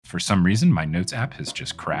For some reason, my notes app has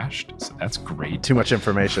just crashed, so that's great. Too much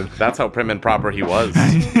information. That's how prim and proper he was.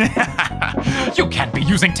 You can't be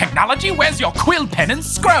using technology. Where's your quill pen and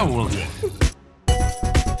scroll?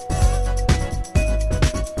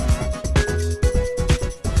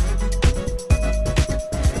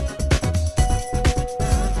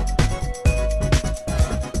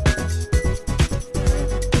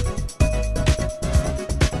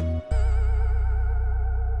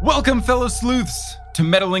 Welcome, fellow sleuths, to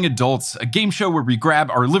Meddling Adults, a game show where we grab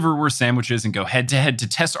our liverwurst sandwiches and go head-to-head to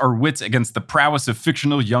test our wits against the prowess of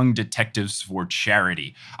fictional young detectives for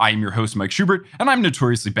charity. I am your host, Mike Schubert, and I'm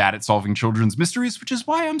notoriously bad at solving children's mysteries, which is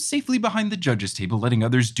why I'm safely behind the judges' table letting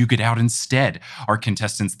others duke it out instead. Our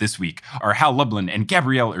contestants this week are Hal Lublin and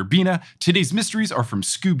Gabriel Urbina. Today's mysteries are from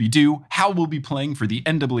Scooby-Doo. Hal will be playing for the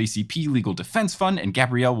NAACP Legal Defense Fund, and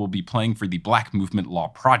Gabrielle will be playing for the Black Movement Law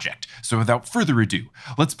Project. So without further ado,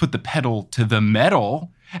 let's put the pedal to the metal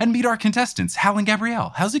and meet our contestants, Hal and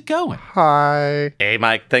Gabrielle. How's it going? Hi. Hey,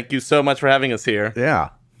 Mike, thank you so much for having us here. Yeah.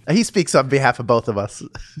 He speaks on behalf of both of us.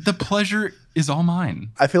 The pleasure is all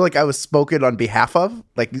mine. I feel like I was spoken on behalf of.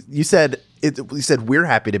 Like you said, we're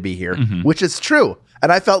happy to be here, which is true.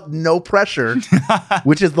 And I felt no pressure,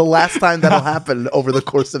 which is the last time that'll happen over the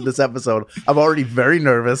course of this episode. I'm already very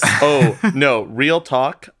nervous. Oh, no, real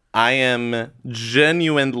talk. I am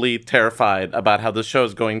genuinely terrified about how the show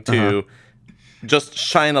is going to just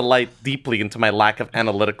shine a light deeply into my lack of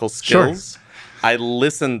analytical skills. Sure. I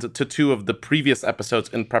listened to 2 of the previous episodes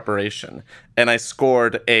in preparation, and I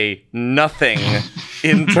scored a nothing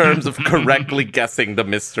in terms of correctly guessing the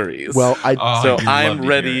mysteries. Well, I'm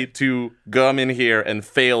ready to come in here and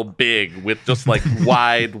fail big with just like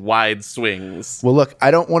wide swings. Well, look, I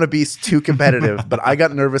don't want to be too competitive, but I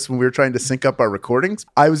got nervous when we were trying to sync up our recordings.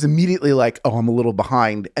 I was immediately like, oh, I'm a little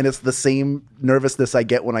behind. And it's the same nervousness I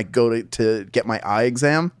get when I go to get my eye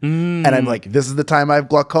exam. And I'm like, this is the time I have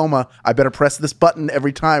glaucoma. I better press this button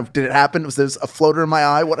every time. Did it happen? Was there a floater in my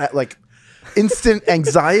eye? Instant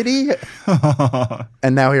anxiety?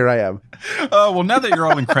 And now here I am. Well, now that you're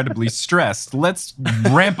all incredibly stressed, let's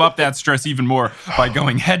ramp up that stress even more by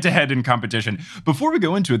going head-to-head in competition. Before we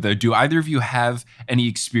go into it, though, do either of you have any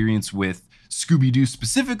experience with Scooby-Doo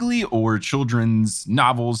specifically, or children's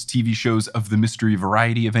novels, TV shows of the mystery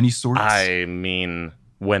variety of any sort? I mean,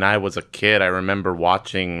 when I was a kid, I remember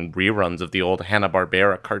watching reruns of the old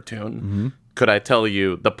Hanna-Barbera cartoon. Could I tell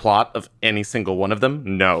you the plot of any single one of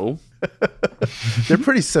them? No. They're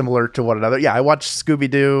pretty similar to one another. Yeah, I watched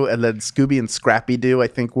Scooby-Doo, and then Scooby and Scrappy-Doo, I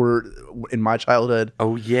think, were in my childhood.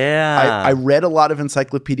 Oh, yeah. I read a lot of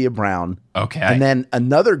Encyclopedia Brown. Okay. And then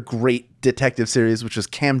another great detective series, which was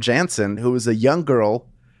Cam Jansen, who was a young girl.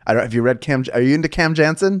 Have you read Cam? Are you into Cam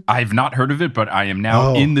Jansen? I've not heard of it, but I am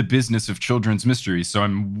now in the business of children's mysteries, so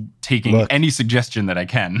I'm taking any suggestion that I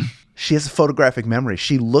can. She has a photographic memory.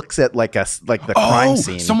 She looks at the crime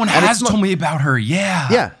scene. Someone has told me about her. Yeah.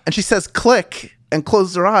 Yeah. And she says click and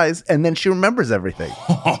closes her eyes, and then she remembers everything.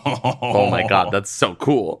 Oh my God, that's so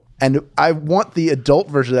cool. And I want the adult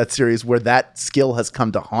version of that series where that skill has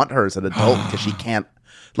come to haunt her as an adult because she can't.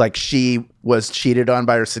 Like, she was cheated on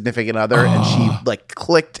by her significant other, and she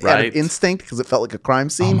clicked out of instinct because it felt like a crime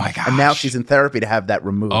scene. Oh my gosh. And now she's in therapy to have that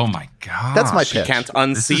removed. Oh my God. That's my pitch. She can't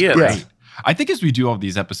unsee it. Great. I think as we do all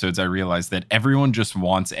these episodes, I realize that everyone just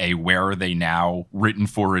wants a Where Are They Now written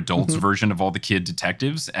for adults version of all the kid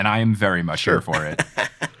detectives, and I am very much here for it.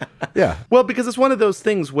 Yeah. Well, because it's one of those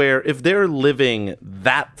things where if they're living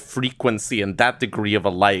that frequency and that degree of a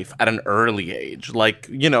life at an early age,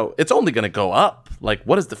 it's only going to go up. Like,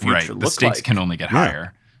 what does the future look like? The stakes can only get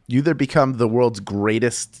higher. You either become the world's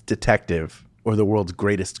greatest detective or the world's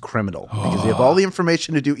greatest criminal because you have all the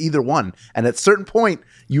information to do either one. And at a certain point,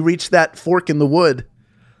 you reach that fork in the wood.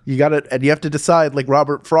 You got it, and you have to decide, like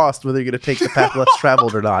Robert Frost, whether you're going to take the path less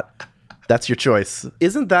traveled or not. That's your choice.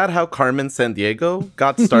 Isn't that how Carmen Sandiego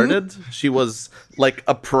got started? She was like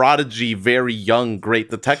a prodigy, very young,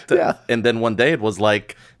 great detective. Yeah. And then one day it was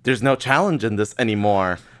like, there's no challenge in this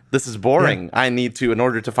anymore. This is boring. Yeah. I need to, in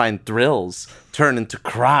order to find thrills, turn into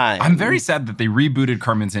crime. I'm very sad that they rebooted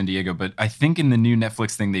Carmen Sandiego, but I think in the new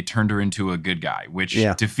Netflix thing, they turned her into a good guy, which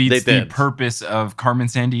defeats the purpose of Carmen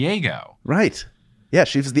Sandiego. Right. Yeah,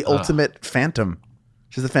 she was the ultimate phantom.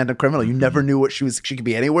 She's the phantom criminal. You never knew what she was. She could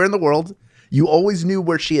be anywhere in the world. You always knew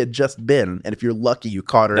where she had just been, and if you're lucky, you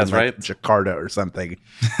caught her in Jakarta or something.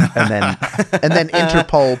 And then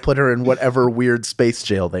Interpol put her in whatever weird space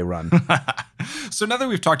jail they run. So now that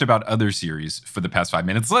we've talked about other series for the past 5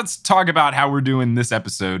 minutes, let's talk about how we're doing this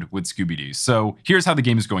episode with Scooby-Doo. So here's how the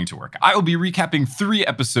game is going to work. I will be recapping 3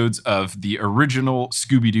 episodes of the original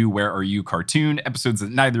Scooby-Doo Where Are You cartoon, episodes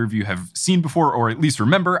that neither of you have seen before or at least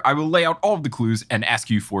remember. I will lay out all of the clues and ask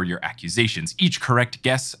you for your accusations. Each correct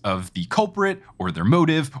guess of the culprit or their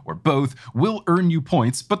motive or both will earn you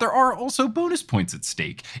points, but there are also bonus points at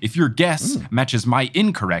stake. If your guess matches my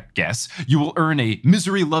incorrect guess, you will earn a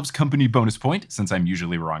Misery Loves Company bonus point, since I'm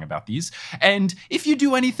usually wrong about these. And if you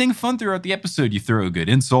do anything fun throughout the episode, you throw a good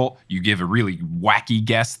insult, you give a really wacky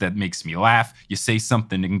guess that makes me laugh, you say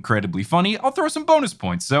something incredibly funny, I'll throw some bonus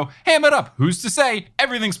points. So ham it up. Who's to say?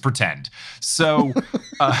 Everything's pretend. So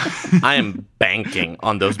I am banking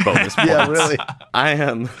on those bonus points. Yeah, really. I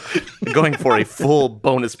am going for a full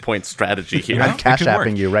bonus point strategy here. I'm cash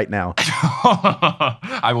apping you right now.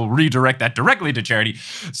 I will redirect that directly to charity.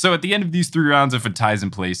 So at the end of these 3 rounds, if a tie is in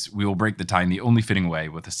place, we will break the tie in the only fitting way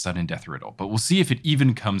with a sudden death riddle. But we'll see if it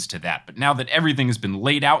even comes to that. But now that everything has been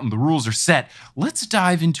laid out and the rules are set, let's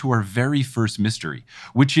dive into our very first mystery,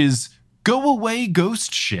 which is Go Away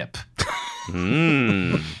Ghost Ship.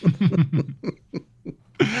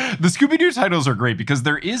 The Scooby-Doo titles are great because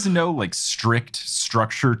there is no strict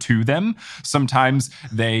structure to them. Sometimes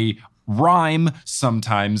they rhyme,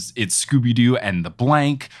 sometimes it's Scooby-Doo and the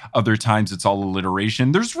blank, other times it's all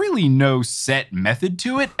alliteration. There's really no set method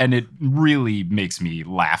to it, and it really makes me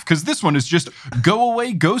laugh because this one is just Go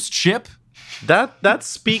Away Ghost Ship. That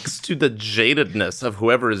speaks to the jadedness of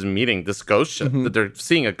whoever is meeting this ghost ship, that they're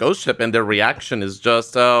seeing a ghost ship and their reaction is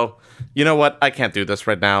just, oh, you know what? I can't do this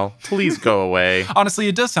right now. Please go away. Honestly,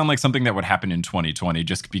 it does sound like something that would happen in 2020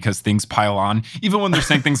 just because things pile on. Even when they're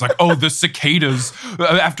saying things like, oh, the cicadas,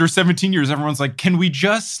 after 17 years, everyone's like, can we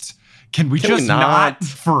just not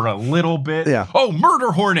for a little bit? Yeah. Oh,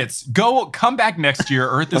 murder hornets. Come back next year.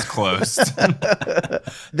 Earth is closed.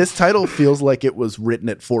 This title feels like it was written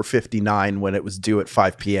at 4:59 when it was due at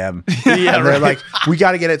 5 p.m. Yeah, and they're like, we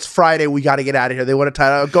got to get it's Friday. We got to get out of here. They want a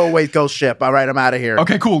title. Go Away Ghost Ship. All right, I'm out of here.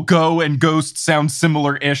 Okay, cool. Go and ghost sound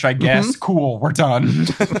similar-ish, I guess. Cool. We're done.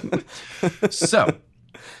 So,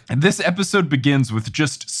 and this episode begins with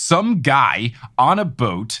just some guy on a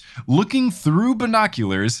boat looking through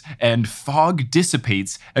binoculars and fog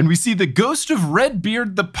dissipates and we see the ghost of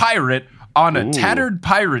Redbeard the pirate on a tattered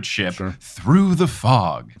pirate ship through the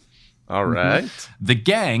fog. All right. The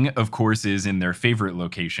gang, of course, is in their favorite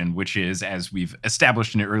location, which is, as we've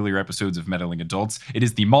established in earlier episodes of Meddling Adults, it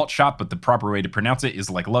is the malt shop, but the proper way to pronounce it is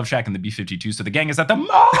like Love Shack and the B-52. So the gang is at the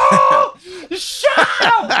malt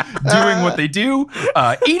shop doing what they do,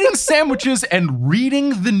 eating sandwiches and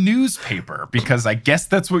reading the newspaper, because I guess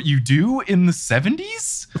that's what you do in the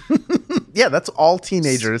 70s? Yeah, that's all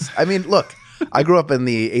teenagers. I mean, look, I grew up in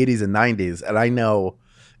the 80s and 90s, and I know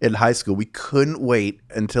in high school, we couldn't wait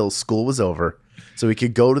until school was over so we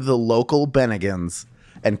could go to the local Bennigan's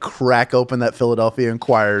and crack open that Philadelphia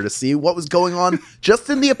Inquirer to see what was going on just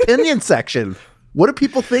in the opinion section. What do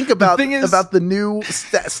people think about the new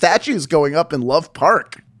statues going up in Love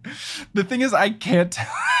Park? The thing is, I can't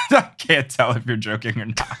tell if you're joking or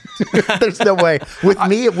not. There's no way. With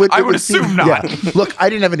me, I would assume not. Yeah. Look, I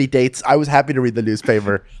didn't have any dates. I was happy to read the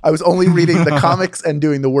newspaper. I was only reading the comics and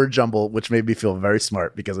doing the word jumble, which made me feel very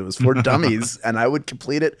smart because it was for dummies, and I would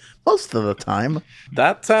complete it most of the time.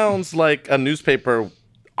 That sounds like a newspaper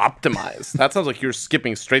optimized. That sounds like you're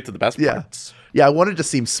skipping straight to the best parts. Yeah, I wanted to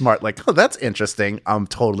seem smart. Like, oh, that's interesting. I'm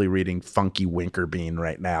totally reading Funky Winkerbean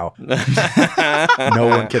right now. No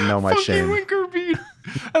one can know my shame. Funky Winkerbean.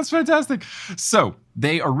 That's fantastic. So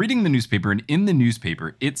they are reading the newspaper, and in the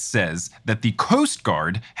newspaper, it says that the Coast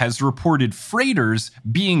Guard has reported freighters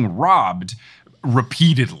being robbed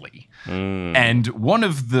repeatedly. And one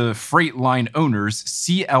of the freight line owners,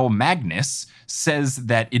 C.L. Magnus, says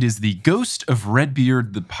that it is the ghost of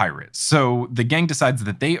Redbeard the pirate. So the gang decides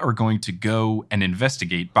that they are going to go and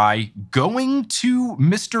investigate by going to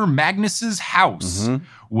Mr. Magnus's house,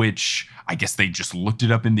 which I guess they just looked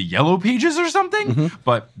it up in the yellow pages or something.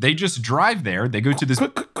 But they just drive there. They go to this.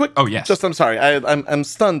 Quick. Oh, yes. I'm sorry. I'm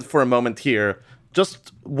stunned for a moment here.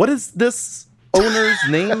 Just what is this owner's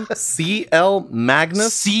name? C.L.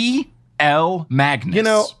 Magnus? C.L. Magnus. You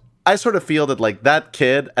know, I sort of feel that like that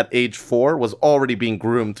kid at age 4 was already being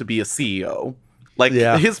groomed to be a CEO. Like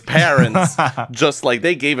his parents just like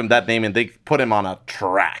they gave him that name and they put him on a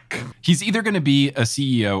track. He's either going to be a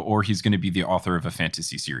CEO or he's going to be the author of a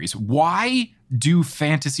fantasy series. Why do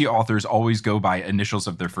fantasy authors always go by initials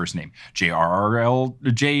of their first name? JRRL,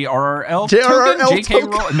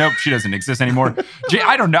 JK Rowling? Nope, she doesn't exist anymore.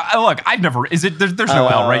 I don't know. Look, I've never. Is it? There's no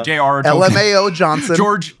L, right? JR. LMAO Johnson.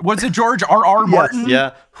 George. Was it George R.R. Martin?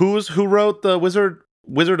 Yeah. Who wrote the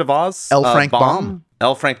Wizard of Oz? L. Frank Baum.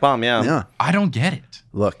 L. Frank Baum. Yeah. I don't get it.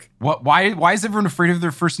 Look. Why is everyone afraid of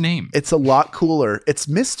their first name? It's a lot cooler. It's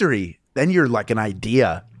mystery. Then you're like an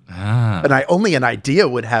idea. And only an idea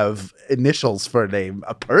would have initials for a name.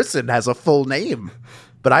 A person has a full name.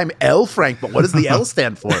 But I'm L. Frank. But what does the L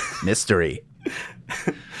stand for? Mystery.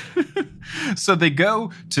 So they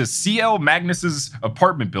go to C.L. Magnus's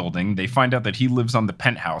apartment building. They find out that he lives on the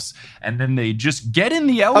penthouse. And then they just get in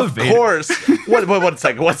the elevator. Of course. One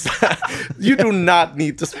second. What's that? You do not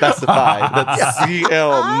need to specify that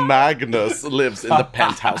C.L. Magnus lives in the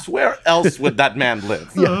penthouse. Where else would that man live?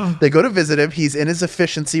 Yeah. They go to visit him. He's in his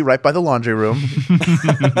efficiency right by the laundry room.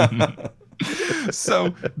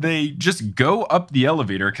 So they just go up the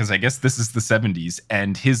elevator because I guess this is the 70s,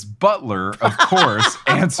 and his butler, of course,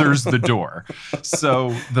 answers the door.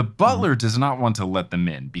 So the butler does not want to let them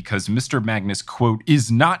in because Mr. Magnus, quote,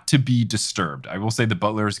 is not to be disturbed. I will say the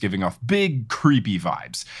butler is giving off big creepy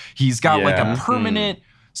vibes. He's got like a permanent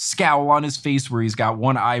scowl on his face where he's got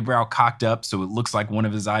one eyebrow cocked up so it looks like one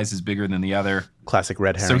of his eyes is bigger than the other. Classic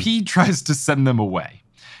red herring. So he tries to send them away.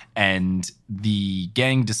 And the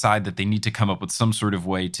gang decide that they need to come up with some sort of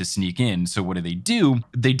way to sneak in. So what do?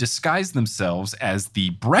 They disguise themselves as the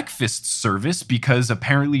breakfast service because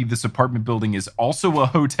apparently this apartment building is also a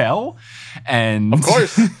hotel. And of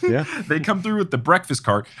course, they come through with the breakfast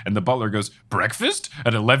cart and the butler goes, breakfast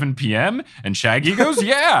at 11 p.m.? And Shaggy goes,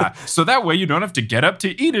 yeah. So that way you don't have to get up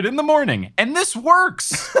to eat it in the morning. And this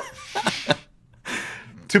works.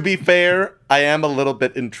 To be fair, I am a little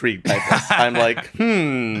bit intrigued by this. I'm like,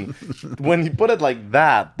 when you put it like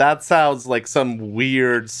that, that sounds like some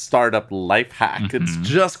weird startup life hack. It's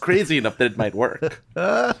just crazy enough that it might work.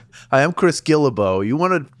 Hi, I'm Chris Gillibo. You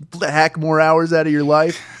want to hack more hours out of your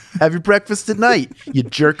life? Have your breakfast at night. You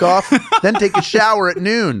jerk off, then take a shower at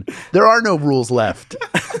noon. There are no rules left.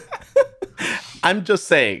 I'm just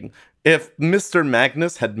saying, if Mr.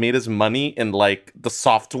 Magnus had made his money in like the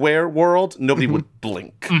software world, nobody would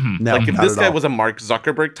blink. No, like if not this at guy all. was a Mark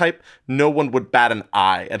Zuckerberg type, no one would bat an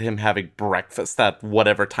eye at him having breakfast at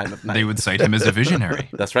whatever time of night. They would cite him as a visionary.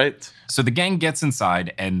 That's right. So the gang gets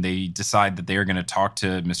inside and they decide that they are going to talk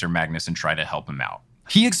to Mr. Magnus and try to help him out.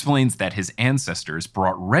 He explains that his ancestors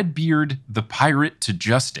brought Redbeard the pirate to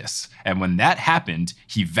justice, and when that happened,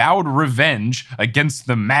 he vowed revenge against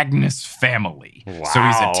the Magnus family. Wow. So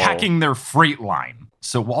he's attacking their freight line.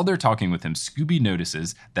 So while they're talking with him, Scooby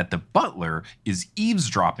notices that the butler is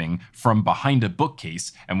eavesdropping from behind a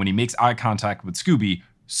bookcase, and when he makes eye contact with Scooby,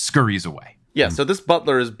 scurries away. Yeah, so this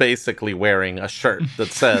butler is basically wearing a shirt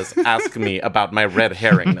that says, ask me about my red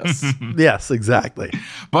herringness. Yes, exactly.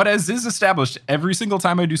 But as is established, every single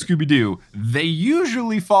time I do Scooby-Doo, they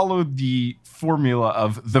usually follow the formula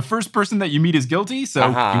of the first person that you meet is guilty, so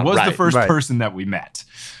he was the first person that we met.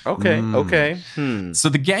 Okay. So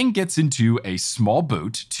the gang gets into a small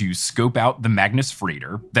boat to scope out the Magnus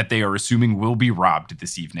freighter that they are assuming will be robbed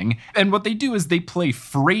this evening. And what they do is they play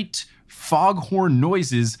freight foghorn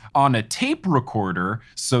noises on a tape recorder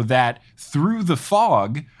so that through the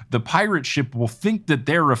fog, the pirate ship will think that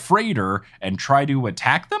they're a freighter and try to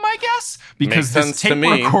attack them, I guess? Because this tape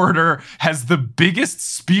recorder has the biggest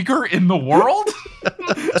speaker in the world.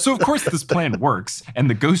 So, of course, this plan works. And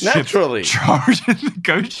the ghost ship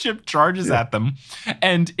charges at them.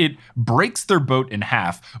 And it breaks their boat in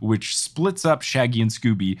half, which splits up Shaggy and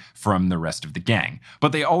Scooby from the rest of the gang.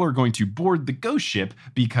 But they all are going to board the ghost ship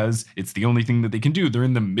because it's the only thing that they can do. They're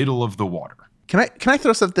in the middle of the water. Can I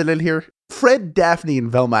throw something in here? Fred, Daphne, and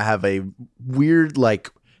Velma have a weird, like,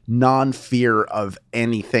 non-fear of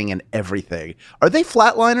anything and everything. Are they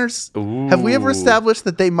flatliners? Ooh. Have we ever established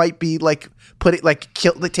that they might be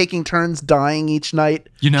taking turns dying each night,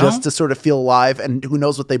 just to sort of feel alive? And who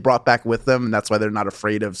knows what they brought back with them, and that's why they're not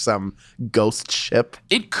afraid of some ghost ship.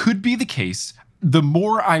 It could be the case. The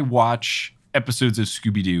more I watch episodes of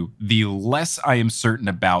Scooby-Doo, the less I am certain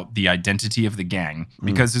about the identity of the gang.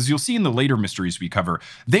 Because as you'll see in the later mysteries we cover,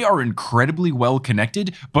 they are incredibly well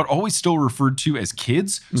connected, but always still referred to as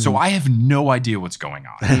kids. So I have no idea what's going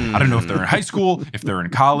on. I don't know if they're in high school, if they're in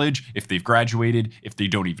college, if they've graduated, if they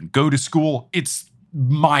don't even go to school. It's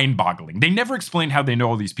mind-boggling. They never explain how they know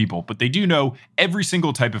all these people, but they do know every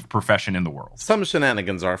single type of profession in the world. Some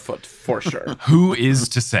shenanigans are afoot, for sure. Who is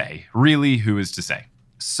to say? Really, who is to say?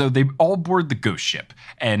 So they all board the ghost ship,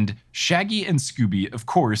 and Shaggy and Scooby, of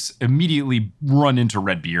course, immediately run into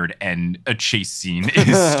Redbeard, and a chase scene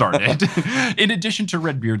is started. In addition to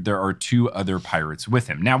Redbeard, there are 2 other pirates with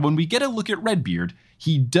him. Now, when we get a look at Redbeard,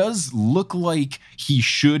 he does look like he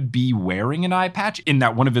should be wearing an eye patch, in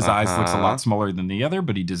that one of his eyes looks a lot smaller than the other,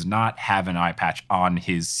 but he does not have an eye patch on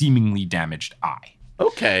his seemingly damaged eye.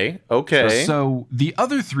 Okay. So the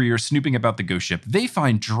other 3 are snooping about the ghost ship. They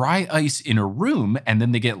find dry ice in a room, and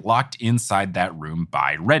then they get locked inside that room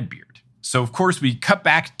by Redbeard. So, of course, we cut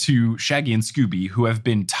back to Shaggy and Scooby, who have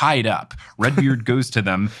been tied up. Redbeard goes to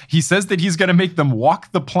them. He says that he's going to make them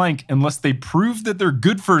walk the plank unless they prove that they're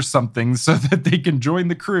good for something so that they can join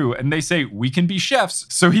the crew. And they say, we can be chefs.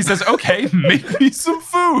 So he says, okay, make me some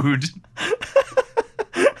food.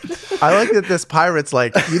 I like that this pirate's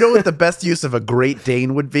like, you know what the best use of a Great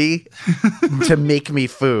Dane would be? To make me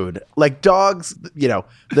food. Like dogs,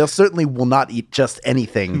 they'll certainly will not eat just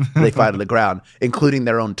anything they find on the ground, including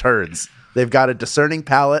their own turds. They've got a discerning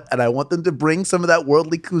palate, and I want them to bring some of that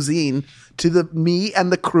worldly cuisine to me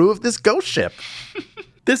and the crew of this ghost ship.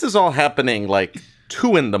 This is all happening like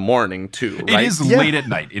 2 a.m, too, right? It is late at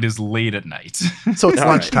night. It is late at night. So it's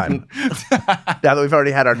lunchtime. Now that we've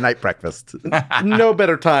already had our night breakfast. No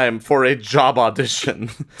better time for a job audition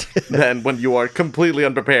than when you are completely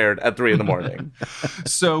unprepared at 3 a.m.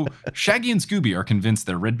 So Shaggy and Scooby are convinced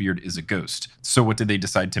that Redbeard is a ghost. So what do they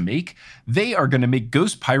decide to make? They are going to make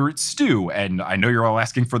ghost pirate stew. And I know you're all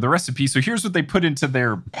asking for the recipe. So here's what they put into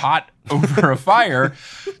their pot over a fire.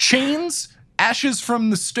 Chains, ashes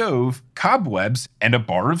from the stove, cobwebs, and a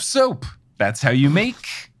bar of soap. That's how you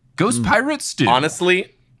make ghost pirate stew.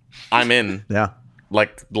 Honestly, I'm in. Yeah.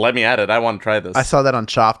 Like, let me at it. I want to try this. I saw that on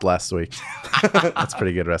Chopped last week. That's a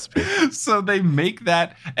pretty good recipe. So they make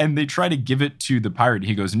that, and they try to give it to the pirate.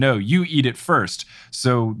 He goes, no, you eat it first.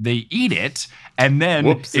 So they eat it, and then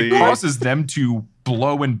it causes them to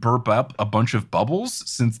blow and burp up a bunch of bubbles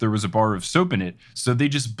since there was a bar of soap in it. So they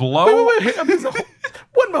just blow. Wait.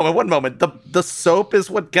 One moment. The soap is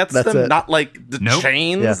what gets That's them, it. not like the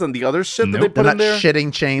chains and the other shit that they They're put not in there.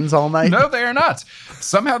 shitting chains all night. No, they are not.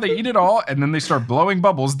 Somehow they eat it all, and then they start blowing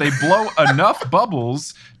bubbles. They blow enough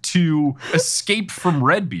bubbles to escape from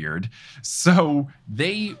Redbeard. So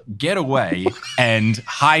they get away and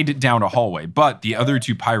hide down a hallway. But the other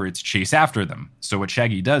 2 pirates chase after them. So what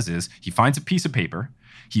Shaggy does is he finds a piece of paper,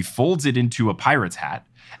 he folds it into a pirate's hat,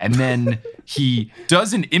 and then he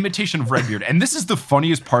does an imitation of Redbeard. And this is the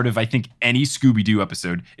funniest part of, I think, any Scooby-Doo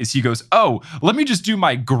episode, is he goes, oh, let me just do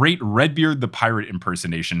my great Redbeard the pirate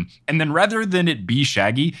impersonation. And then rather than it be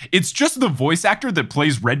Shaggy, it's just the voice actor that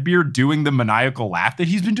plays Redbeard doing the maniacal laugh that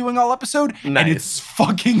he's been doing all episode. Nice. And it's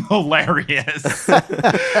fucking hilarious.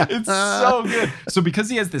 It's so good. So because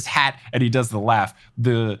he has this hat and he does the laugh,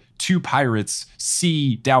 the 2 pirates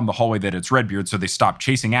see down the hallway that it's Redbeard, so they stop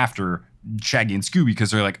chasing after Shaggy and Scooby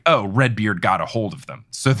because they're like, oh, Redbeard got a hold of them.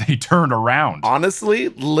 So they turn around. Honestly,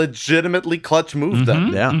 legitimately clutch move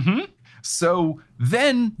them. Yeah. Mm-hmm. So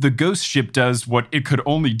then the ghost ship does what it could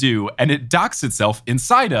only do, and it docks itself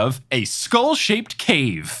inside of a skull-shaped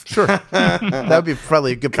cave. Sure. That would be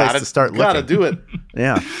probably a good place to start looking. Gotta do it.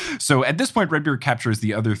 Yeah. So at this point, Redbeard captures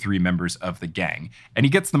the other 3 members of the gang, and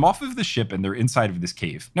he gets them off of the ship, and they're inside of this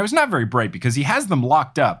cave. Now, it's not very bright because he has them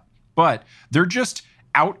locked up, but they're just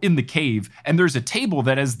out in the cave, and there's a table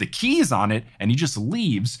that has the keys on it, and he just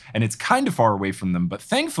leaves, and it's kind of far away from them. But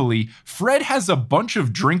thankfully, Fred has a bunch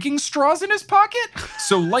of drinking straws in his pocket.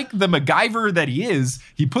 So like the MacGyver that he is,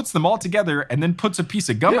 he puts them all together and then puts a piece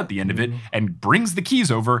of gum at the end of it and brings the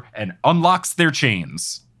keys over and unlocks their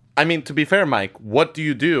chains. I mean, to be fair, Mike, what do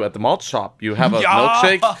you do at the malt shop? You have a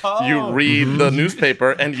milkshake, you read the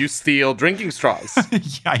newspaper, and you steal drinking straws.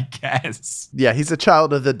 Yeah, I guess. Yeah, he's a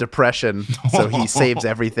child of the Depression, so he saves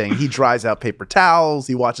everything. He dries out paper towels,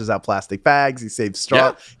 he washes out plastic bags, he saves straw.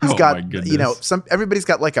 Yeah. He's Oh, got, my goodness. everybody's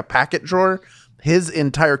got like a packet drawer. His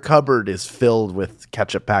entire cupboard is filled with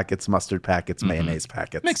ketchup packets, mustard packets, mayonnaise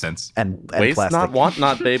packets. Makes sense. And Waste plastic. not, want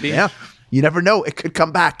not, baby. Yeah. You never know. It could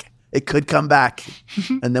come back. It could come back.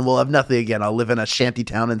 And then we'll have nothing again. I'll live in a shanty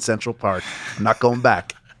town in Central Park. I'm not going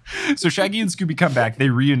back. So Shaggy and Scooby come back. They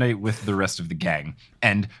reunite with the rest of the gang.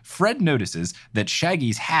 And Fred notices that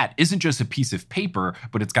Shaggy's hat isn't just a piece of paper,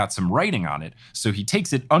 but it's got some writing on it. So he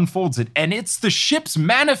takes it, unfolds it, and it's the ship's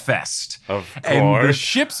manifest. Of And the course.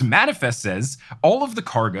 ship's manifest says all of the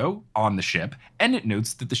cargo on the ship, and it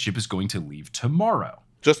notes that the ship is going to leave tomorrow.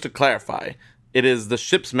 Just to clarify, It is the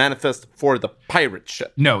ship's manifest for the pirate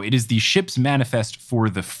ship. No, it is the ship's manifest for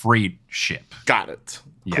the freight ship. Got it.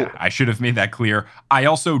 Yeah, Cool. I should have made that clear. I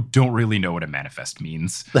also don't really know what a manifest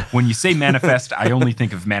means. When you say manifest, I only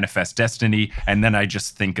think of manifest destiny, and then I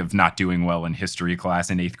just think of not doing well in history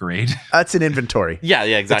class in 8th grade. That's an inventory. Yeah,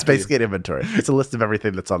 exactly. It's basically an inventory. It's a list of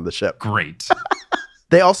everything that's on the ship. Great.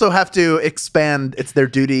 They also have to expand. It's their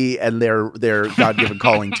duty and their God-given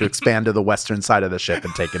calling to expand to the western side of the ship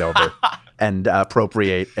and take it over and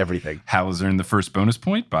appropriate everything. Hal has earned the first bonus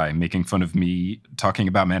point by making fun of me talking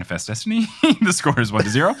about Manifest Destiny. The score is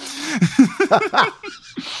 1-0.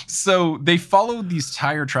 So they follow these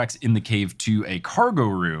tire tracks in the cave to a cargo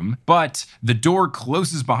room, but the door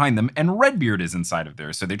closes behind them and Redbeard is inside of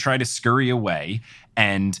there. So they try to scurry away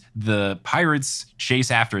and the pirates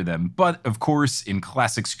chase after them. But of course, in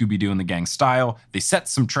classic Scooby-Doo and the Gang style, they set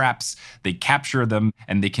some traps, they capture them,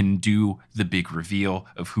 and they can do the big reveal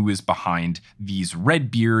of who is behind these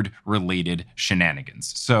Redbeard-related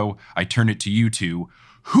shenanigans. So I turn it to you two.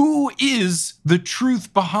 Who is the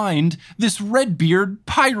truth behind this Redbeard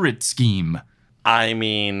pirate scheme? I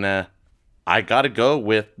mean, I gotta go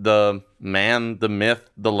with the man, the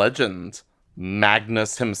myth, the legend,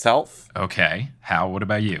 Magnus himself. Okay. Hal, what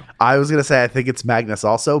about you? I was gonna say I think it's Magnus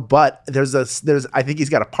also, but there's I think he's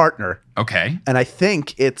got a partner, Okay. and I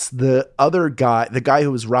think it's the other guy, the guy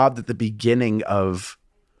who was robbed at the beginning of.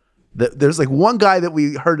 There's like one guy that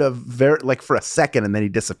we heard of for a second, and then he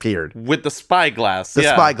disappeared. With the spyglass. The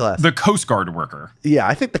spyglass. The Coast Guard worker. Yeah,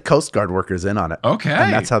 I think the Coast Guard worker's in on it. Okay.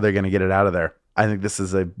 And that's how they're going to get it out of there. I think this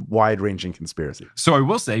is a wide-ranging conspiracy. So I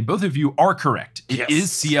will say both of you are correct. It is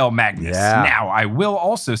CL Magnus. Yeah. Now, I will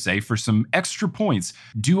also say for some extra points,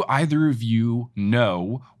 do either of you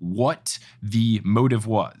know what the motive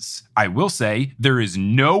was? I will say there is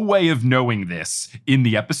no way of knowing this in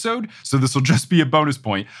the episode, so this will just be a bonus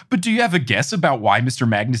point. But do you have a guess about why Mr.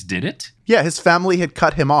 Magnus did it? Yeah, his family had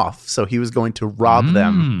cut him off, so he was going to rob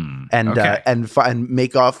them and okay. and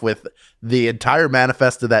make off with the entire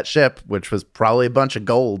manifest of that ship, which was probably a bunch of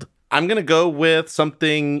gold. I'm gonna go with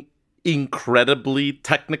something incredibly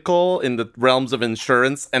technical in the realms of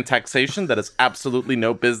insurance and taxation that is absolutely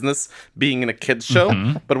no business being in a kids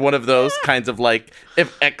show, but one of those kinds of like,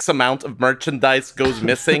 if X amount of merchandise goes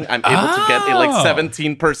missing, I'm able to get a like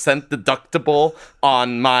 17% deductible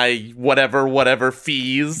on my whatever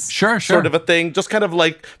fees. Sure. Sort of a thing. Just kind of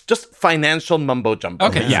like just financial mumbo jumbo.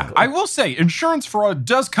 Okay, yeah. I will say insurance fraud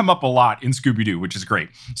does come up a lot in Scooby-Doo, which is great.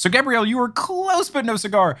 So, Gabrielle, you were close but no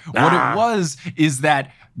cigar. What it is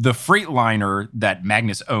that the Freightliner that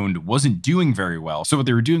Magnus owned wasn't doing very well. So what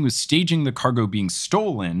they were doing was staging the cargo being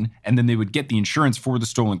stolen, and then they would get the insurance for the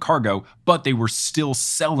stolen cargo, but they were still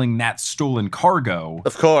selling that stolen cargo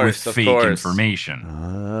with fake information.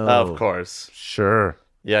 Of course. Sure.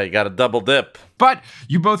 Yeah, you got to double dip. But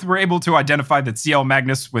you both were able to identify that CL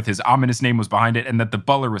Magnus with his ominous name was behind it and that the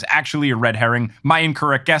butler was actually a red herring. My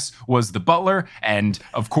incorrect guess was the butler. And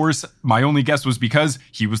of course, my only guess was because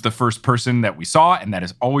he was the first person that we saw. And that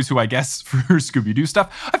is always who I guess for Scooby-Doo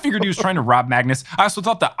stuff. I figured he was trying to rob Magnus. I also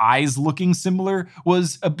thought the eyes looking similar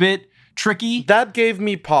was a bit tricky. That gave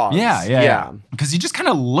me pause. Yeah. Because he just kind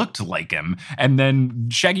of looked like him. And then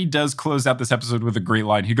Shaggy does close out this episode with a great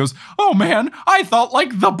line. He goes, "Oh man, I thought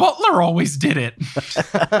like the butler always did it." Which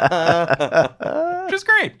is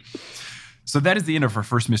great. So that is the end of our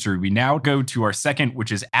first mystery. We now go to our second,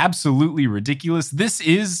 which is absolutely ridiculous. This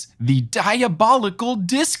is the diabolical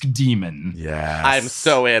disc demon. Yes. I'm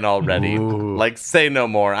so in already. Ooh. Like, say no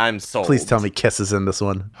more. I'm sold. Please tell me Kiss is in this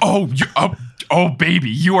one. Oh, baby,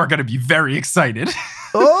 you are going to be very excited.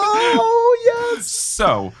 Oh, yes.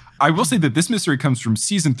 So I will say that this mystery comes from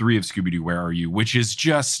season 3 of Scooby-Doo, Where Are You? Which is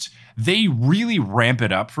just, they really ramp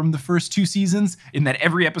it up from the first 2 seasons in that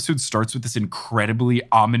every episode starts with this incredibly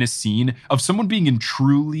ominous scene of someone being in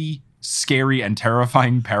truly scary and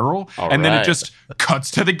terrifying peril. And then it just cuts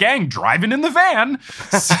to the gang driving in the van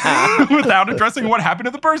without addressing what happened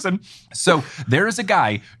to the person. So there is a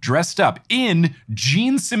guy dressed up in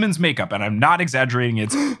Gene Simmons makeup, and I'm not exaggerating.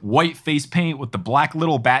 It's white face paint with the black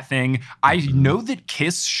little bat thing. I know that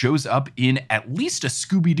Kiss shows up in at least a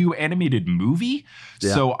Scooby-Doo animated movie.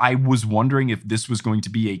 Yeah. So I was wondering if this was going to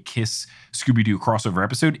be a Kiss Scooby-Doo crossover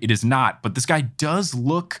episode. It is not, but this guy does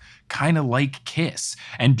look kind of like Kiss.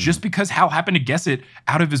 And just because Hal happened to guess it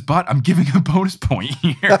out of his butt, I'm giving a bonus point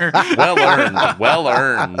here. Well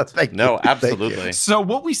earned. No, absolutely. So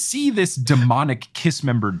what we see this demonic Kiss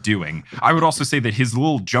member doing, I would also say that his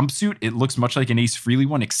little jumpsuit, it looks much like an Ace Frehley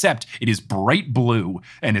one, except it is bright blue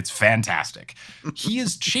and it's fantastic. He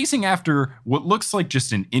is chasing after what looks like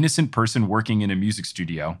just an innocent person working in a music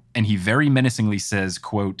studio. And he very menacingly says,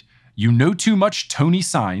 quote, "You know too much, Tony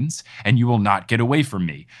Signs, and you will not get away from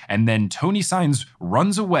me." And then Tony Signs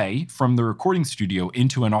runs away from the recording studio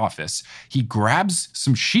into an office. He grabs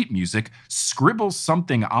some sheet music, scribbles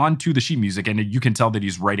something onto the sheet music, and you can tell that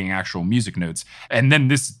he's writing actual music notes. And then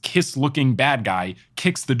this Kiss-looking bad guy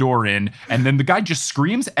kicks the door in, and then the guy just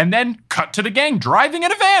screams, and then cut to the gang driving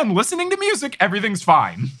in a van, listening to music. Everything's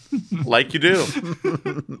fine. Like you do.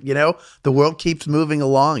 You know, the world keeps moving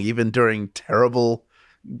along, even during terrible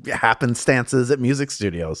happenstances at music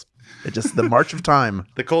studios. It just the march of time.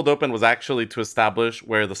 The cold open was actually to establish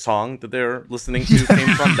where the song that they're listening to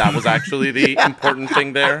came from. That was actually the important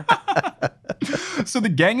thing there. So the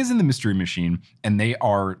gang is in the Mystery Machine, and they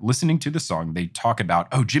are listening to the song. They talk about,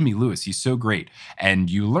 oh, Jimmy Lewis, he's so great.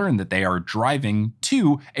 And you learn that they are driving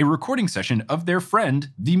to a recording session of their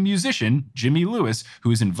friend, the musician, Jimmy Lewis,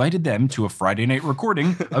 who has invited them to a Friday night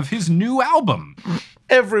recording of his new album.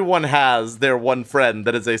 Everyone has their one friend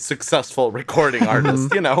that is a successful recording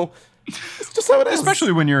artist, you know. It's just how it is.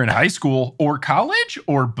 Especially when you're in high school or college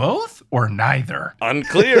or both or neither.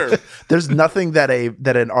 Unclear. There's nothing that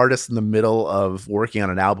an artist in the middle of working on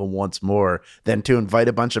an album wants more than to invite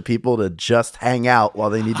a bunch of people to just hang out while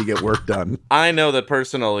they need to get work done. I know that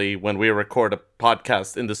personally, when we record a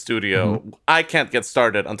podcast in the studio, I can't get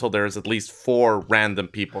started until there's at least 4 random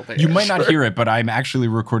people there. You might not hear it, but I'm actually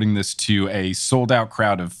recording this to a sold out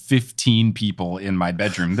crowd of 15 people in my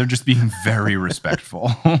bedroom. They're just being very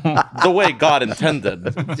respectful. The way God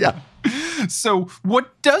intended. Yeah. So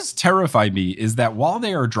what does terrify me is that while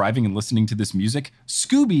they are driving and listening to this music,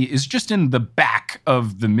 Scooby is just in the back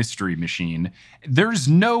of the Mystery Machine. There's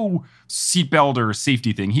no seatbelt or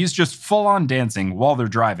safety thing. He's just full on dancing while they're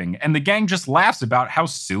driving. And the gang just laughs about how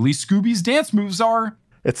silly Scooby's dance moves are.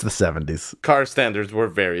 It's the 70s. Car standards were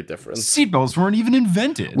very different. Seatbelts weren't even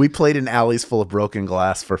invented. We played in alleys full of broken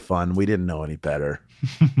glass for fun. We didn't know any better.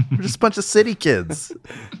 We're just a bunch of city kids.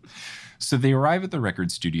 So they arrive at the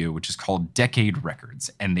record studio, which is called Decade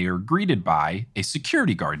Records, and they are greeted by a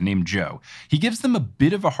security guard named Joe. He gives them a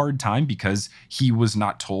bit of a hard time because he was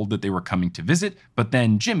not told that they were coming to visit, but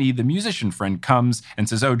then Jimmy, the musician friend, comes and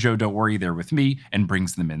says, "Oh, Joe, don't worry, they're with me," and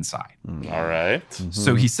brings them inside. All right.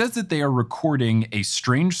 So he says that they are recording a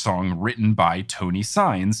strange song written by Tony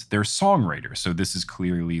Signs, their songwriter. So this is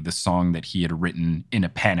clearly the song that he had written in a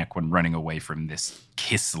panic when running away from this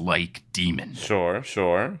Kiss-like demon. Sure.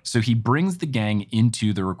 So he brings the gang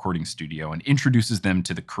into the recording studio and introduces them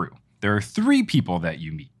to the crew. There are 3 people that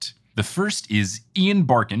you meet. The first is Ian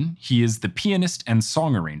Barkin. He is the pianist and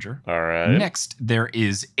song arranger. All right. Next, there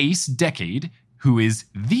is Ace Decade, who is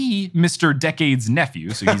the Mr. Decade's nephew.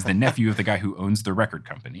 So he's the nephew of the guy who owns the record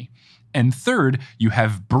company. And third, you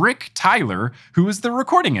have Brick Tyler, who is the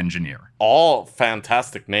recording engineer. All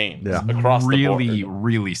fantastic names across the board.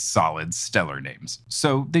 Really solid, stellar names.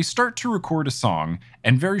 So they start to record a song,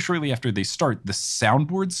 and very shortly after they start, the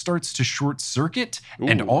soundboard starts to short circuit,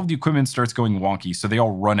 and all of the equipment starts going wonky, so they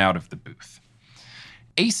all run out of the booth.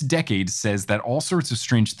 Ace Decade says that all sorts of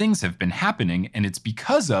strange things have been happening, and it's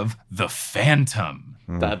because of the Phantom.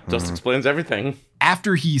 That just explains everything.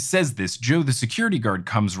 After he says this, Joe, the security guard,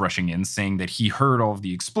 comes rushing in saying that he heard all of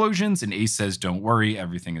the explosions, and Ace says, "Don't worry,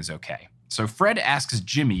 everything is okay." So Fred asks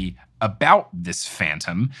Jimmy about this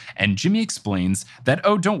phantom, and Jimmy explains that,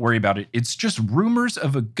 oh, don't worry about it. It's just rumors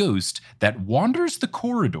of a ghost that wanders the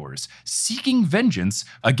corridors, seeking vengeance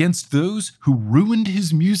against those who ruined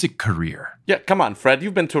his music career. Yeah, come on, Fred.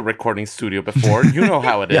 You've been to a recording studio before. You know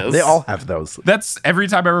how it is. They all have those. That's every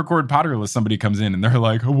time I record Potterless, somebody comes in and they're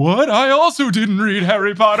like, "What? I also didn't read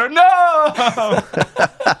Harry Potter. No!"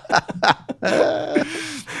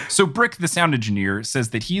 So Brick, the sound engineer, says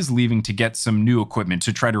that he's leaving to get some new equipment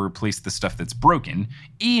to try to replace the stuff that's broken.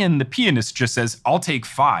 Ian, the pianist, just says, "I'll take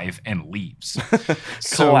 5," and leaves.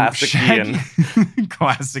 Classic Ian.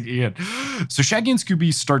 Classic Ian. So Shaggy and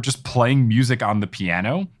Scooby start just playing music on the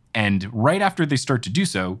piano. And right after they start to do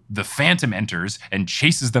so, the Phantom enters and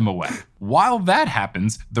chases them away. While that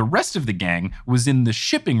happens, the rest of the gang was in the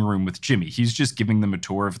shipping room with Jimmy. He's just giving them a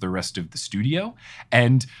tour of the rest of the studio.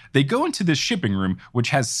 And they go into this shipping room, which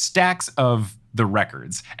has stacks of the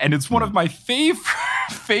records. And it's one of my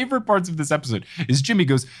favorite parts of this episode is Jimmy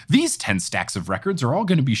goes, "These 10 stacks of records are all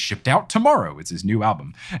going to be shipped out tomorrow." It's his new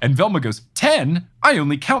album. And Velma goes, "10? I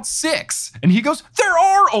only count 6. And he goes, "There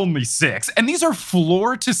are only 6. And these are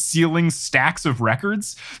floor to ceiling stacks of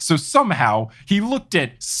records." So somehow he looked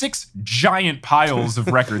at 6 giant piles of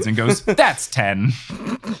records and goes, "That's 10.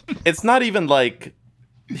 It's not even like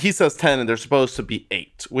he says 10 and there's supposed to be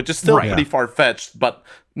 8, which is still pretty far-fetched, but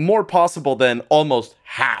more possible than almost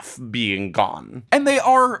half being gone. And they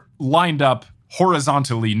are lined up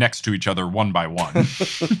horizontally next to each other one by one.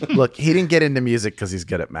 Look, he didn't get into music because he's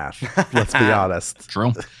good at math. Let's be honest.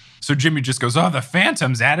 True. So Jimmy just goes, oh, the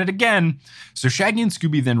Phantom's at it again. So Shaggy and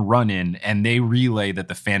Scooby then run in and they relay that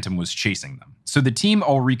the Phantom was chasing them. So the team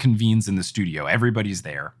all reconvenes in the studio. Everybody's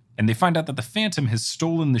there. And they find out that the Phantom has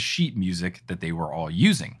stolen the sheet music that they were all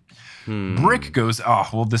using. Brick goes, oh,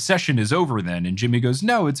 well, the session is over then. And Jimmy goes,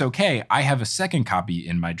 no, it's okay. I have a second copy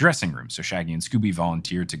in my dressing room. So Shaggy and Scooby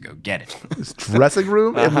volunteer to go get it. His dressing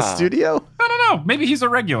room in the studio? I don't know. Maybe he's a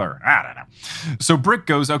regular. I don't know. So Brick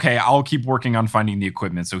goes, okay, I'll keep working on finding the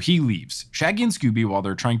equipment. So he leaves. Shaggy and Scooby, while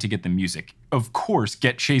they're trying to get the music, of course,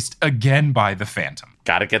 get chased again by the Phantom.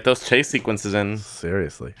 Gotta get those chase sequences in.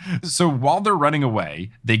 Seriously. So while they're running away,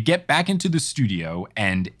 they get back into the studio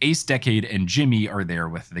and Ace Decade and Jimmy are there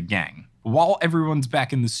with the gang. While everyone's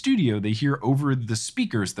back in the studio, they hear over the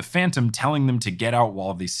speakers the Phantom telling them to get out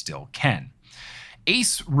while they still can.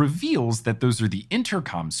 Ace reveals that those are the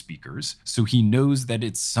intercom speakers, so he knows that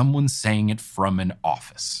it's someone saying it from an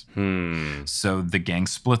office. So the gang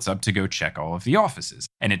splits up to go check all of the offices.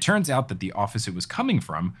 And it turns out that the office it was coming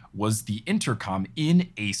from was the intercom in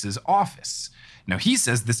Ace's office. Now, he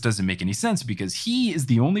says this doesn't make any sense because he is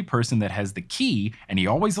the only person that has the key, and he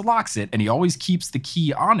always locks it, and he always keeps the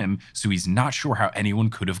key on him, so he's not sure how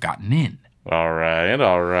anyone could have gotten in. All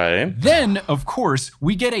right. Then, of course,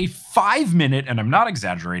 we get a 5-minute, and I'm not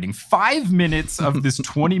exaggerating, 5 minutes of this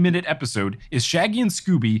 20-minute episode is Shaggy and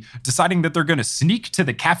Scooby deciding that they're going to sneak to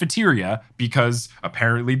the cafeteria because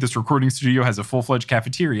apparently this recording studio has a full-fledged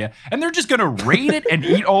cafeteria, and they're just going to raid it and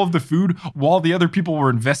eat all of the food while the other people were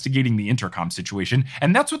investigating the intercom situation,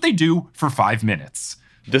 and that's what they do for 5 minutes.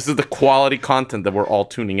 This is the quality content that we're all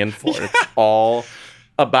tuning in for. It's all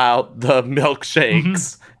about the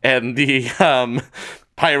milkshakes and the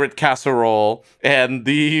pirate casserole and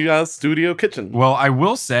the studio kitchen. Well, I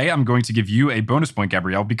will say I'm going to give you a bonus point,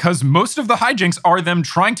 Gabrielle, because most of the hijinks are them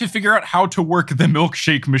trying to figure out how to work the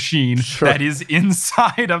milkshake machine that is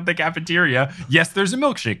inside of the cafeteria. Yes, there's a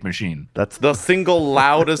milkshake machine. That's the single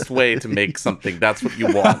loudest way to make something. That's what you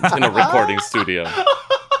want in a recording studio.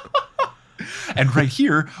 And right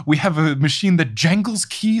here, we have a machine that jangles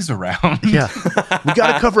keys around. Yeah. We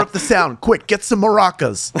got to cover up the sound. Quick, get some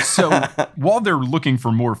maracas. So while they're looking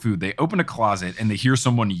for more food, they open a closet and they hear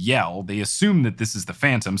someone yell. They assume that this is the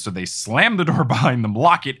Phantom, so they slam the door behind them,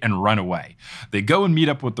 lock it, and run away. They go and meet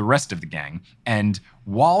up with the rest of the gang. And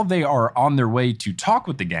while they are on their way to talk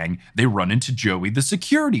with the gang, they run into Joey, the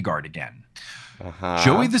security guard, again.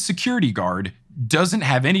 Joey, the security guard, doesn't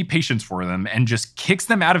have any patience for them and just kicks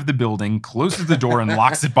them out of the building, closes the door, and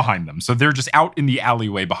locks it behind them. So they're just out in the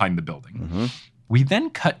alleyway behind the building. We then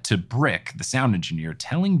cut to Brick, the sound engineer,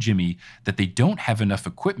 telling Jimmy that they don't have enough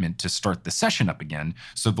equipment to start the session up again,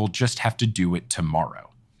 so they'll just have to do it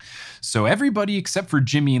tomorrow. So everybody except for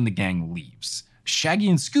Jimmy and the gang leaves. Shaggy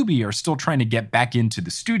and Scooby are still trying to get back into the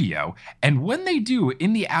studio, and when they do,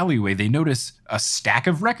 in the alleyway, they notice a stack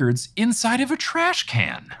of records inside of a trash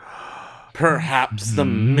can. Perhaps the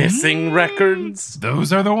missing records?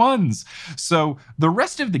 Those are the ones. So the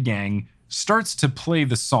rest of the gang starts to play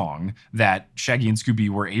the song that Shaggy and Scooby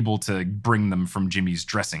were able to bring them from Jimmy's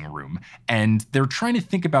dressing room. And they're trying to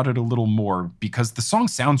think about it a little more because the song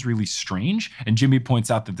sounds really strange. And Jimmy points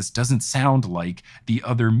out that this doesn't sound like the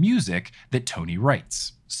other music that Tony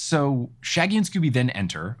writes. So Shaggy and Scooby then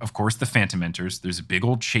enter. Of course, the Phantom enters. There's a big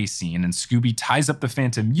old chase scene, and Scooby ties up the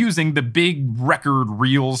Phantom using the big record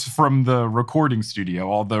reels from the recording studio.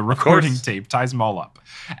 All the recording tape ties them all up.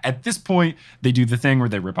 At this point, they do the thing where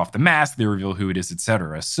they rip off the mask, they reveal who it is,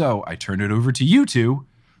 etc. So I turn it over to you two.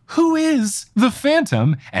 Who is the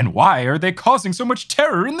Phantom, and why are they causing so much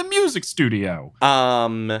terror in the music studio?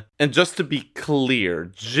 And just to be clear,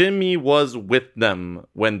 Jimmy was with them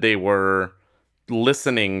when they were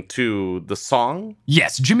listening to the song?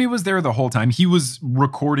 Yes, Jimmy was there the whole time. He was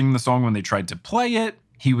recording the song when they tried to play it.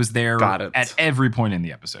 He was there at every point in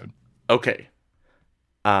the episode. Okay.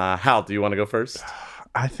 Hal, do you want to go first?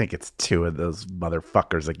 I think it's two of those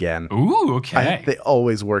motherfuckers again. Ooh, okay. They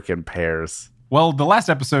always work in pairs. Well, the last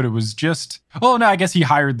episode, it was just... Oh, no, I guess he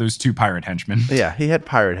hired those two pirate henchmen. Yeah, he had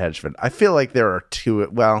pirate henchmen. I feel like there are two...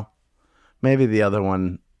 Well, maybe the other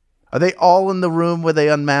one... Are they all in the room where they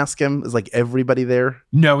unmask him? Is like everybody there?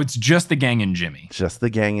 No, it's just the gang and Jimmy. Just the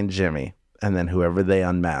gang and Jimmy. And then whoever they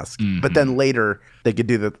unmask. But then later, they could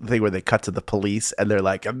do the thing where they cut to the police and they're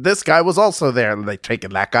like, this guy was also there. And they take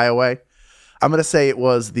that guy away. I'm going to say it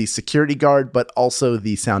was the security guard, but also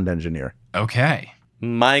the sound engineer. Okay.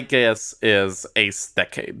 My guess is Ace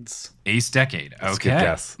Decades. Ace Decade. That's Okay. a good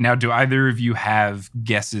guess. Now, do either of you have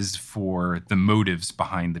guesses for the motives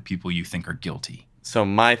behind the people you think are guilty? So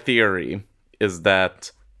my theory is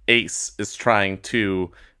that Ace is trying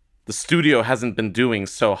to... The studio hasn't been doing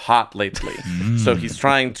so hot lately. So he's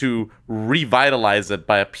trying to revitalize it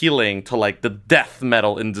by appealing to like the death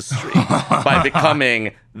metal industry by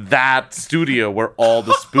becoming that studio where all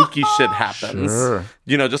the spooky shit happens. Sure.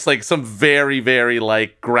 You know, just like some very, very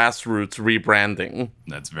like grassroots rebranding.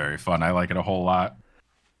 That's very fun. I like it a whole lot.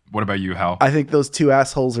 What about you, Hal? I think those two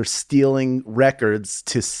assholes are stealing records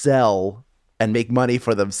to sell and make money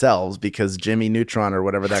for themselves because Jimmy Neutron or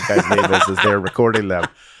whatever that guy's name is there recording them.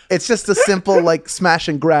 It's just a simple like smash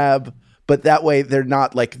and grab, but that way they're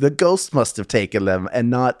not like the ghost must have taken them and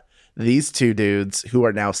not these two dudes who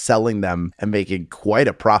are now selling them and making quite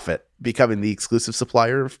a profit, becoming the exclusive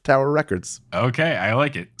supplier of Tower Records. Okay, I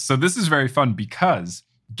like it. So this is very fun because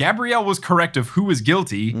Gabriel was correct of who was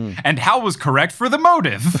guilty, and Hal was correct for the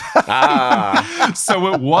motive.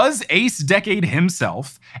 So it was Ace Decade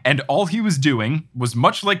himself, and all he was doing was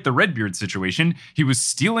much like the Redbeard situation. He was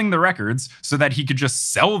stealing the records so that he could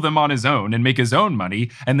just sell them on his own and make his own money,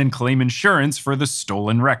 and then claim insurance for the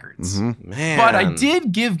stolen records. Man. But I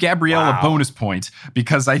did give Gabriel a bonus point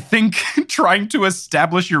because I think trying to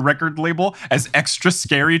establish your record label as extra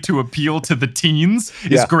scary to appeal to the teens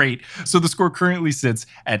is great. So the score currently sits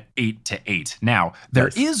at 8-8. Now,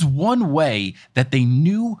 there is one way that they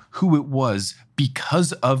knew who it was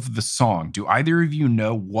because of the song. Do either of you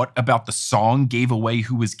know what about the song gave away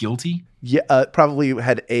who was guilty? Yeah, probably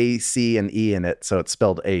had A, C, and E in it, so it's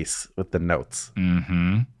spelled Ace with the notes.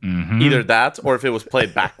 Either that or if it was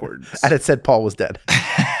played backwards. And it said Paul was dead.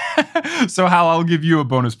 So Hal, I'll give you a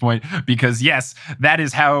bonus point because yes, that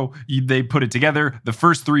is how they put it together. The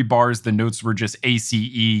first three bars, the notes were just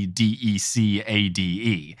A-C-E,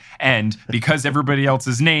 D-E-C-A-D-E. And because everybody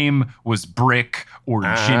else's name was Brick or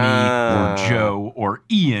Jimmy or Joe or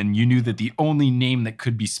Ian, you knew that the only name that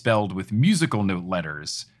could be spelled with musical note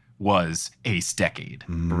letters was Ace Decade.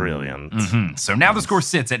 Brilliant. So now the score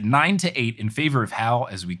sits at 9-8 in favor of Hal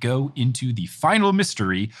as we go into the final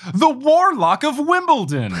mystery, the Warlock of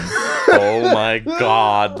Wimbledon. Oh my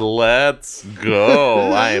God, let's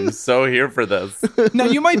go. I am so here for this. Now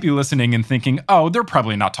you might be listening and thinking, oh, they're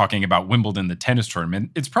probably not talking about Wimbledon, the tennis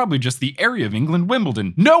tournament. It's probably just the area of England,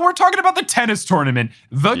 Wimbledon. No, we're talking about the tennis tournament.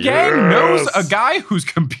 The gang knows a guy who's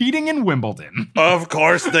competing in Wimbledon. Of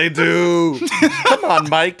course they do. Come on,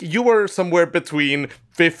 Mike. You were somewhere between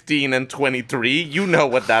 15 and 23. You know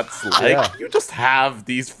what that's like. Yeah. You just have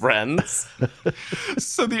these friends.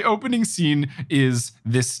 So the opening scene is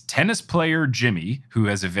this tennis player, Jimmy, who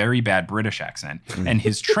has a very bad British accent, and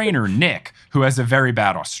his trainer, Nick, who has a very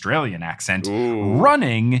bad Australian accent,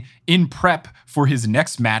 running in prep for his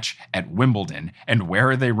next match at Wimbledon. And where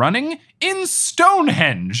are they running? In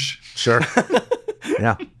Stonehenge. Sure.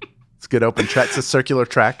 Yeah. It's a good open track. It's a circular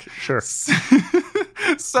track. Sure.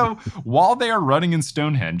 So while they are running in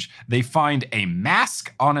Stonehenge, they find a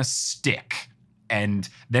mask on a stick. And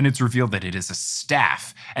then it's revealed that it is a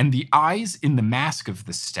staff. And the eyes in the mask of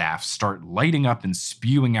the staff start lighting up and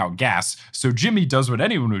spewing out gas. So Jimmy does what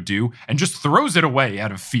anyone would do and just throws it away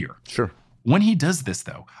out of fear. Sure. When he does this,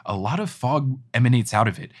 though, a lot of fog emanates out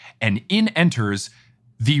of it. And in enters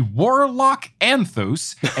the Warlock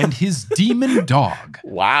Anthos and his demon dog.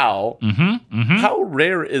 Wow. How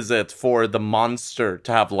rare is it for the monster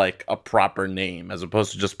to have like a proper name as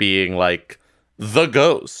opposed to just being like the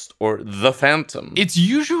ghost or the phantom? It's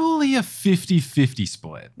usually a 50-50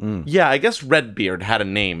 split. Yeah, I guess Redbeard had a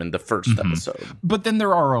name in the first episode. But then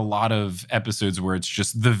there are a lot of episodes where it's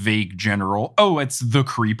just the vague general, oh, it's the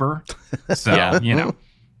creeper. So, you know,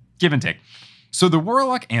 give and take. So the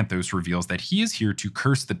Warlock Anthos reveals that he is here to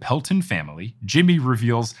curse the Pelton family. Jimmy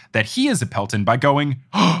reveals that he is a Pelton by going,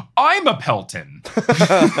 oh, I'm a Pelton.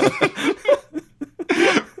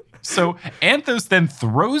 So Anthos then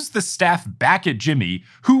throws the staff back at Jimmy,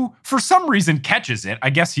 who for some reason catches it.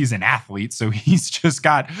 I guess he's an athlete, so he's just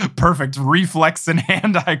got perfect reflex and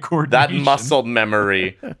hand-eye coordination. That muscle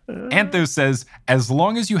memory. Anthos says, as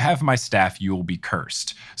long as you have my staff, you will be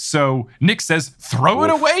cursed. So Nick says, throw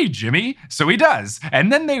it away, Jimmy. So he does.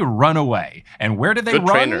 And then they run away. And where do they Good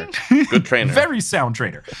run? trainer. Good trainer. Very sound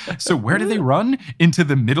trainer. So where do they run? Into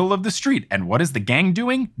the middle of the street. And what is the gang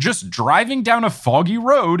doing? Just driving down a foggy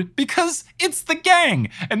road because it's the gang.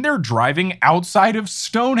 And they're driving outside of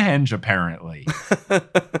Stonehenge, apparently.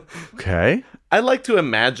 Okay. I like to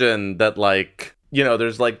imagine that, like, you know,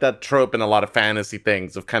 there's like that trope in a lot of fantasy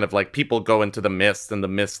things of kind of like people go into the mist and the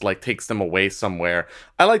mist like takes them away somewhere.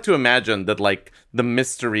 I like to imagine that like the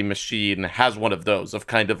mystery machine has one of those of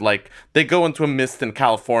kind of like they go into a mist in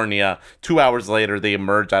California, 2 hours later they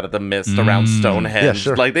emerge out of the mist around Stonehenge. Yeah,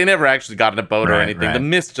 sure. Like they never actually got in a boat or Right, anything. right. The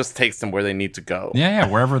mist just takes them where they need to go. Yeah,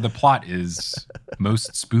 wherever the plot is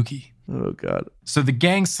most spooky. Oh, God. So the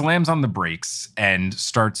gang slams on the brakes and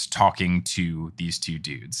starts talking to these two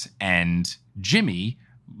dudes. And Jimmy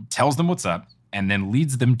tells them what's up and then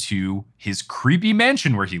leads them to his creepy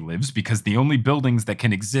mansion where he lives, because the only buildings that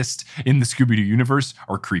can exist in the Scooby-Doo universe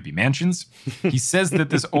are creepy mansions. He says that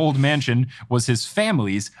this old mansion was his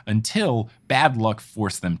family's until bad luck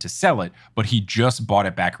forced them to sell it, but he just bought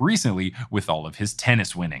it back recently with all of his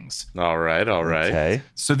tennis winnings. All right. Okay.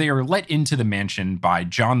 So they are let into the mansion by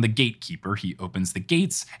John the gatekeeper. He opens the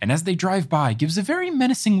gates, and as they drive by, gives a very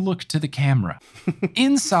menacing look to the camera.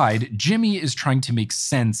 Inside, Jimmy is trying to make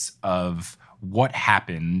sense of what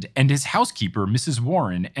happened, and his housekeeper, Mrs.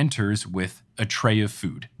 Warren, enters with a tray of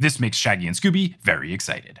food. This makes Shaggy and Scooby very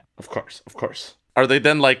excited. Of course. Are they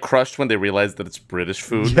then like crushed when they realize that it's British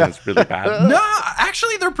food and it's really bad? No,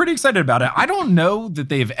 actually, they're pretty excited about it. I don't know that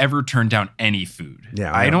they have ever turned down any food.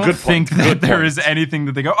 Yeah, I don't Good think point. that Good there point. is anything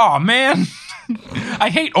that they go, oh man,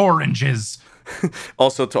 I hate oranges.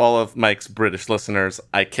 Also, to all of Mike's British listeners,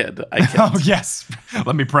 I kid. Oh, yes.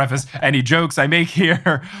 Let me preface any jokes I make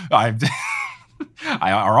here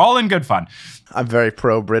are all in good fun. I'm very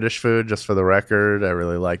pro British food, just for the record. I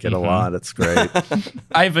really like it a lot. It's great.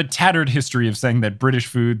 I have a tattered history of saying that British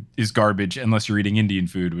food is garbage unless you're eating Indian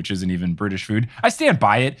food, which isn't even British food. I stand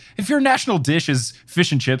by it. If your national dish is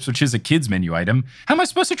fish and chips, which is a kid's menu item, how am I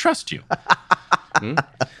supposed to trust you?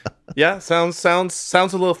 Yeah, sounds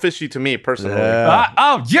a little fishy to me personally. Yeah.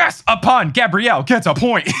 Oh, yes, a pun. Gabrielle gets a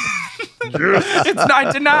point. It's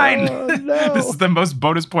 9-9. Oh, no. This is the most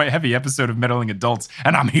bonus point heavy episode of Meddling Adults,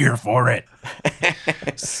 and I'm here for it.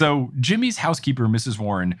 So Jimmy's housekeeper, Mrs.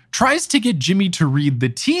 Warren, tries to get Jimmy to read the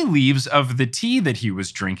tea leaves of the tea that he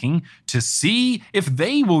was drinking to see if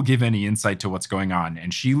they will give any insight to what's going on.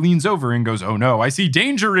 And she leans over and goes, "Oh no, I see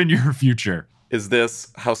danger in your future." Is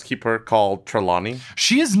this housekeeper called Trelawney?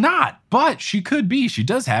 She is not, but she could be. She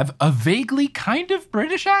does have a vaguely kind of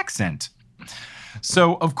British accent.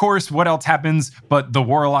 So, of course, what else happens but the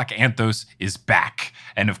warlock Anthos is back.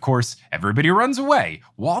 And, of course, everybody runs away.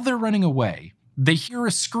 While they're running away, they hear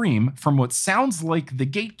a scream from what sounds like the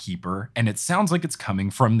gatekeeper, and it sounds like it's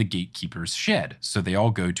coming from the gatekeeper's shed. So they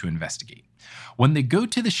all go to investigate. When they go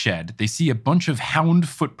to the shed, they see a bunch of hound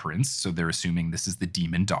footprints, so they're assuming this is the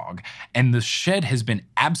demon dog, and the shed has been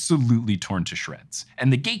absolutely torn to shreds,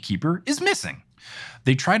 and the gatekeeper is missing.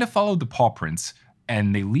 They try to follow the paw prints,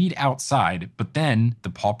 and they lead outside, but then the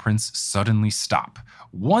paw prints suddenly stop.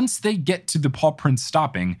 Once they get to the paw prints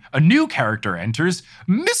stopping, a new character enters,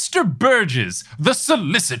 Mr. Burgess, the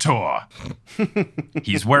solicitor.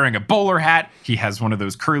 He's wearing a bowler hat. He has one of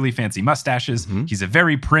those curly fancy mustaches. He's a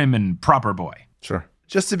very prim and proper boy. Sure.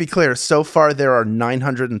 Just to be clear, so far there are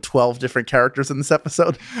 912 different characters in this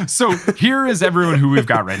episode. So here is everyone who we've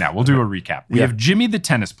got right now. We'll do a recap. We have Jimmy, the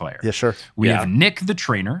tennis player. Yeah, sure. We Yeah. have Nick, the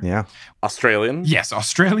trainer. Yeah. Australian? Yes,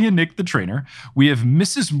 Australian Nick, the trainer. We have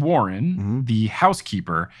Mrs. Warren, the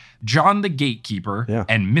housekeeper, John, the gatekeeper, Yeah.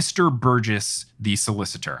 and Mr. Burgess, the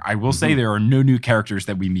solicitor. I will say there are no new characters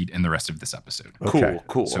that we meet in the rest of this episode. Okay.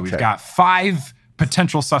 Cool. So we've got 5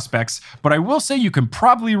 potential suspects, but I will say you can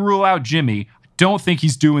probably rule out Jimmy. Don't think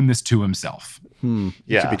he's doing this to himself. You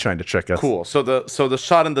could be trying to trick us. Cool. So the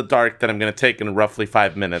shot in the dark that I'm going to take in roughly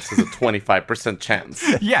 5 minutes is a 25% chance.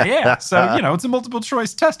 Yeah. So, it's a multiple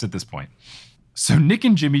choice test at this point. So Nick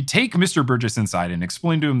and Jimmy take Mr. Burgess inside and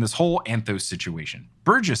explain to him this whole Anthos situation.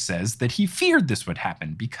 Burgess says that he feared this would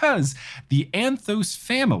happen because the Anthos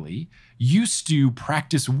family used to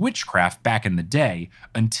practice witchcraft back in the day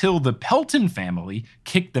until the Pelton family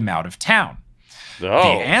kicked them out of town.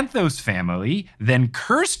 Oh. The Anthos family then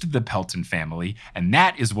cursed the Pelton family, and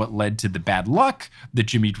that is what led to the bad luck that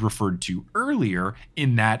Jimmy referred to earlier,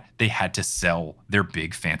 in that they had to sell their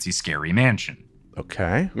big, fancy, scary mansion.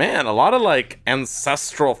 Okay. Man, a lot of like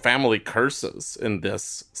ancestral family curses in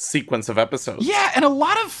this sequence of episodes. Yeah, and a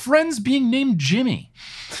lot of friends being named Jimmy.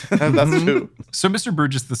 That's true. So Mr.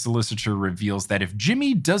 Burgess, the solicitor, reveals that if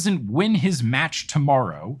Jimmy doesn't win his match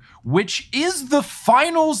tomorrow, which is the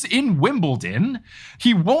finals in Wimbledon,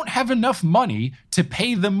 he won't have enough money to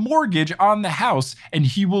pay the mortgage on the house, and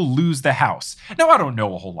he will lose the house. Now, I don't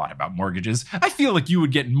know a whole lot about mortgages. I feel like you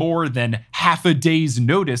would get more than half a day's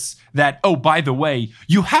notice that, oh, by the way,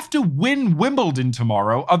 you have to win Wimbledon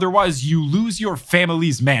tomorrow, otherwise you lose your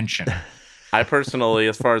family's mansion. I personally,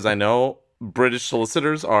 as far as I know, British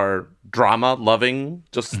solicitors are drama-loving,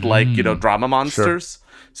 just like, drama monsters.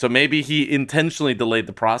 Sure. So maybe he intentionally delayed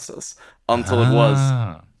the process until it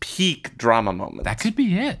was peak drama moment. That could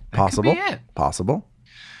be it. Possible.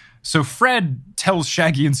 So Fred tells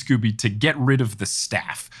Shaggy and Scooby to get rid of the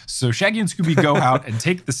staff. So Shaggy and Scooby go out and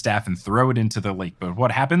take the staff and throw it into the lake. But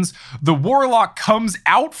what happens? The warlock comes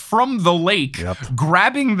out from the lake,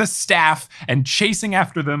 grabbing the staff and chasing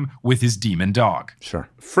after them with his demon dog. Sure.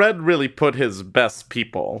 Fred really put his best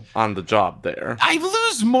people on the job there. I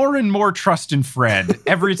lose more and more trust in Fred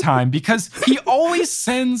every time because he always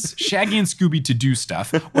sends Shaggy and Scooby to do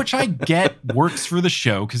stuff, which I get works for the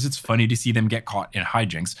show because it's funny to see them get caught in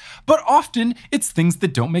hijinks. But often it's things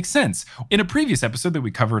that don't make sense. In a previous episode that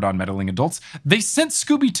we covered on Meddling Adults, they sent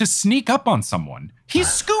Scooby to sneak up on someone. He's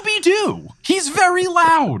Scooby-Doo. He's very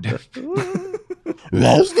loud.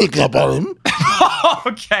 I'll sneak up on him.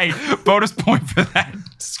 Okay, bonus point for that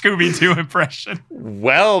Scooby-Doo impression.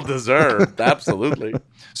 Well deserved, absolutely.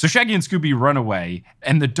 So Shaggy and Scooby run away,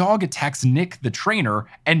 and the dog attacks Nick, the trainer,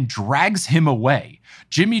 and drags him away.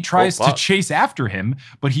 Jimmy tries to chase after him,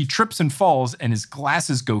 but he trips and falls, and his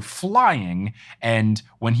glasses go flying. And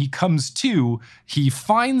when he comes to, he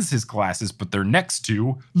finds his glasses, but they're next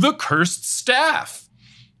to the cursed staff.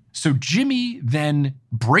 So Jimmy then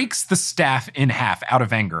breaks the staff in half out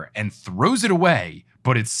of anger and throws it away,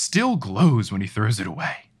 but it still glows when he throws it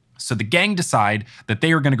away. So the gang decide that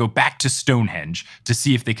they are going to go back to Stonehenge to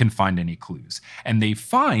see if they can find any clues. And they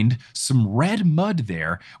find some red mud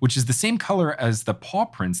there, which is the same color as the paw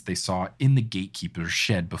prints they saw in the gatekeeper's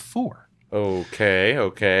shed before.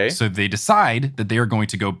 Okay. So they decide that they are going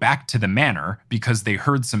to go back to the manor because they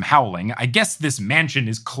heard some howling. I guess this mansion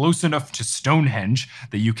is close enough to Stonehenge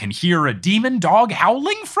that you can hear a demon dog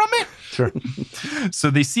howling from it. Sure. So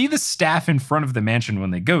they see the staff in front of the mansion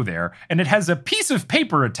when they go there, and it has a piece of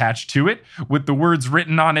paper attached to it with the words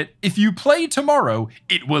written on it, "If you play tomorrow,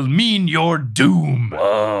 it will mean your doom."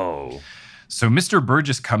 Whoa. So Mr.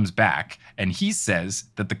 Burgess comes back, and he says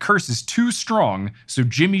that the curse is too strong, so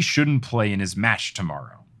Jimmy shouldn't play in his match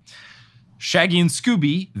tomorrow. Shaggy and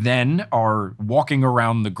Scooby then are walking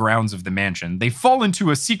around the grounds of the mansion. They fall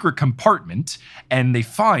into a secret compartment, and they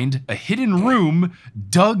find a hidden room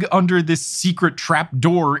dug under this secret trap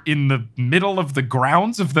door in the middle of the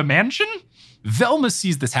grounds of the mansion. Velma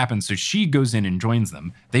sees this happen, so she goes in and joins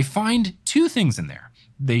them. They find two things in there.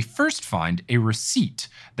 They first find a receipt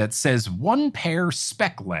that says 1 pair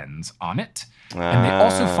spec lens on it. And they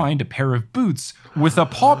also find a pair of boots with a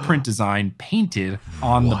paw print design painted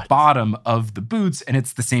on the bottom of the boots, and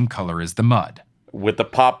it's the same color as the mud. With the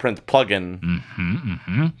paw print plugin.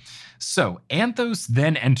 So Anthos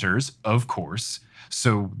then enters, of course,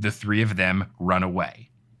 so the three of them run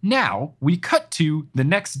away. Now we cut to the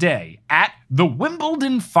next day at the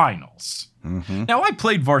Wimbledon Finals. Now, I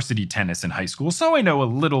played varsity tennis in high school, so I know a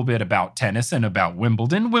little bit about tennis and about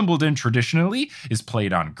Wimbledon. Wimbledon traditionally is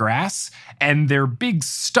played on grass, and their big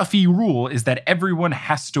stuffy rule is that everyone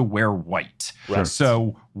has to wear white. Right.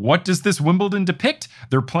 So what does this Wimbledon depict?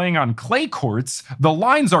 They're playing on clay courts. The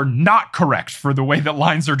lines are not correct for the way that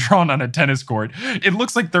lines are drawn on a tennis court. It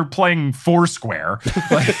looks like they're playing foursquare.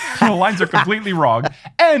 Like, the lines are completely wrong.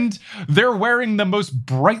 And they're wearing the most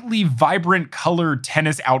brightly vibrant colored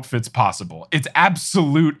tennis outfits possible. It's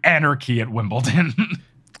absolute anarchy at Wimbledon.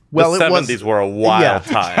 Well, the 70s were a wild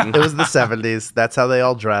time. It was the 70s. That's how they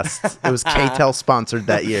all dressed. It was K-Tel sponsored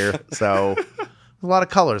that year. So a lot of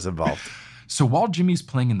colors involved. So while Jimmy's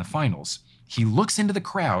playing in the finals, he looks into the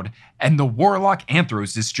crowd, and the warlock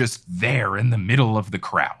Anthros is just there in the middle of the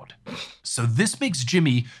crowd. So this makes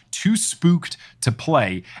Jimmy too spooked to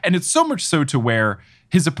play, and it's so much so to where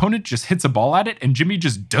his opponent just hits a ball at it, and Jimmy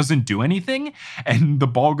just doesn't do anything, and the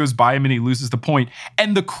ball goes by him, and he loses the point,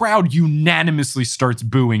 and the crowd unanimously starts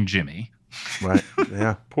booing Jimmy. Right,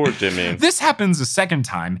 yeah. Poor Jimmy. This happens a second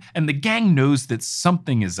time, and the gang knows that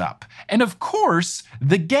something is up. And of course,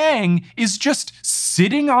 the gang is just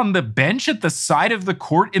sitting on the bench at the side of the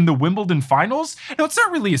court in the Wimbledon finals. Now, it's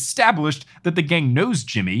not really established that the gang knows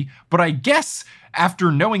Jimmy, but I guess after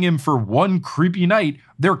knowing him for one creepy night,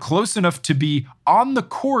 they're close enough to be on the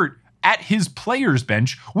court at his player's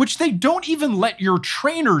bench, which they don't even let your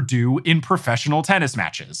trainer do in professional tennis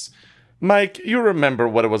matches. Mike, you remember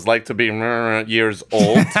what it was like to be years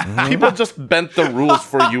old? People just bent the rules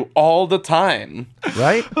for you all the time.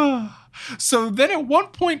 Right? So then at one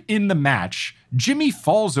point in the match, Jimmy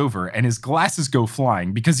falls over and his glasses go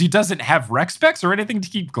flying because he doesn't have rec specs or anything to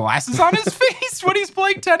keep glasses on his face when he's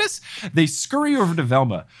playing tennis. They scurry over to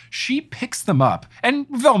Velma. She picks them up, and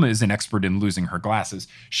Velma is an expert in losing her glasses.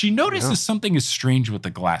 She notices something is strange with the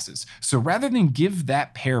glasses. So rather than give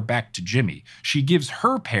that pair back to Jimmy, she gives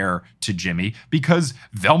her pair to Jimmy because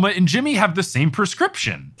Velma and Jimmy have the same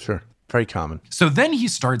prescription. Sure. Very common. So then he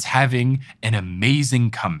starts having an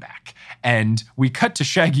amazing comeback. And we cut to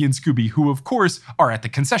Shaggy and Scooby, who of course are at the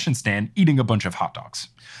concession stand eating a bunch of hot dogs.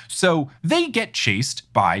 So they get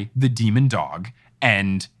chased by the demon dog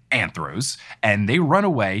and Anthros, and they run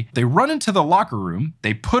away. They run into the locker room.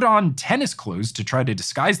 They put on tennis clothes to try to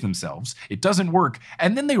disguise themselves. It doesn't work.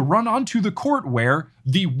 And then they run onto the court where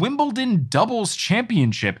the Wimbledon Doubles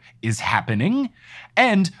Championship is happening.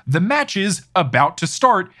 And the match is about to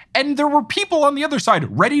start. And there were people on the other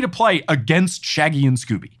side ready to play against Shaggy and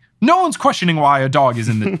Scooby. No one's questioning why a dog is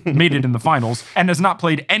made it in the finals and has not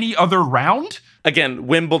played any other round. Again,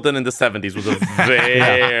 Wimbledon in the 70s was a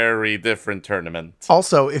very different tournament.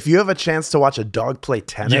 Also, if you have a chance to watch a dog play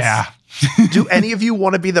tennis, do any of you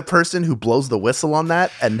want to be the person who blows the whistle on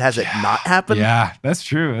that and has it not happen? Yeah, that's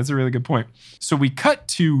true. That's a really good point. So we cut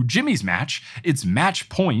to Jimmy's match. It's match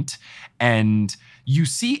point, and you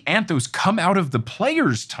see Anthos come out of the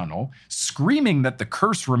player's tunnel screaming that the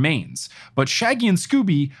curse remains. But Shaggy and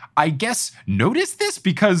Scooby, I guess, notice this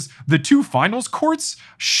because the two finals courts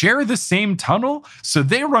share the same tunnel. So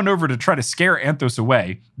they run over to try to scare Anthos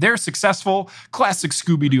away. They're successful. Classic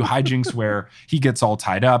Scooby-Doo hijinks where he gets all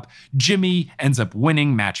tied up. Jimmy ends up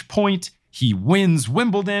winning match point. He wins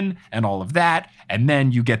Wimbledon and all of that. And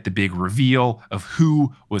then you get the big reveal of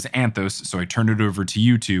who was Anthos. So I turn it over to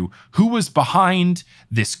you two. Who was behind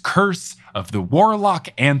this curse of the warlock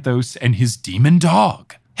Anthos and his demon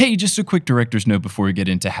dog? Hey, just a quick director's note before we get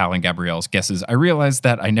into Hal and Gabrielle's guesses. I realized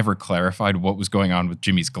that I never clarified what was going on with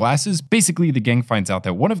Jimmy's glasses. Basically, the gang finds out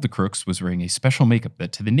that one of the crooks was wearing a special makeup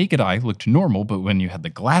that to the naked eye looked normal, but when you had the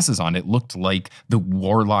glasses on, it looked like the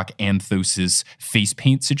Warlock Anthos' face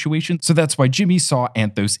paint situation. So that's why Jimmy saw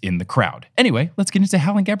Anthos in the crowd. Anyway, let's get into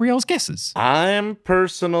Hal and Gabrielle's guesses. I'm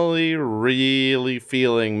personally really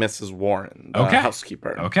feeling Mrs. Warren, the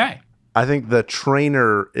housekeeper. Okay. I think the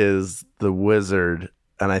trainer is the wizard,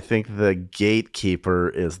 and I think the gatekeeper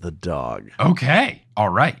is the dog. Okay. All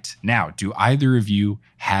right. Now, do either of you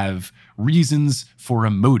have reasons for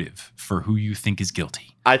a motive for who you think is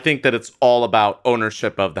guilty? I think that it's all about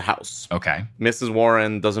ownership of the house. Okay. Mrs.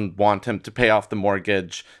 Warren doesn't want him to pay off the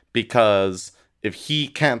mortgage because if he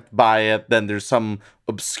can't buy it, then there's some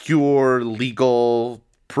obscure legal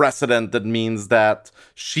precedent that means that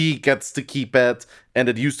she gets to keep it and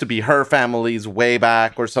it used to be her family's way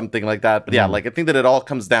back or something like that. But yeah, I think that it all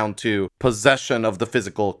comes down to possession of the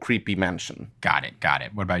physical creepy mansion. Got it.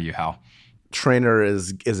 What about you, Hal? Trainer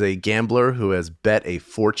is a gambler who has bet a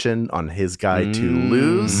fortune on his guy to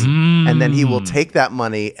lose, and then he will take that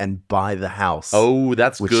money and buy the house. Oh,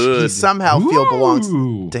 that's which good. He somehow feel belongs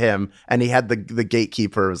to him, and he had the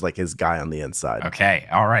gatekeeper was like his guy on the inside. Okay,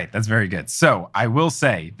 all right, that's very good. So I will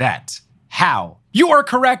say that Hal, you are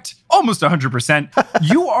correct, almost 100%.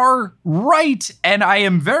 You are right, and I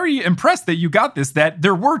am very impressed that you got this. That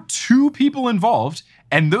there were two people involved,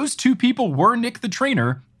 and those two people were Nick the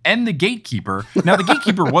trainer and the gatekeeper. Now, the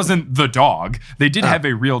gatekeeper wasn't the dog. They did have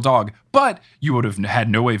a real dog, but you would have had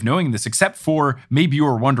no way of knowing this except for maybe you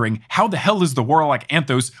were wondering, how the hell is the Warlock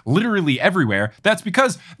Anthos literally everywhere? That's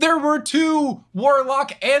because there were two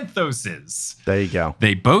Warlock Anthoses. There you go.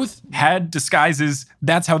 They both had disguises.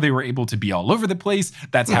 That's how they were able to be all over the place.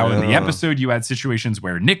 That's how in the episode you had situations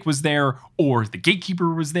where Nick was there or the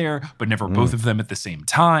gatekeeper was there, but never both of them at the same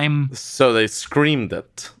time. So they screamed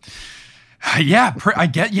it. Yeah,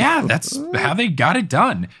 that's how they got it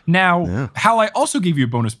done. Now, Hal, I also gave you a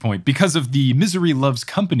bonus point because of the misery loves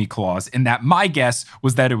company clause, in that my guess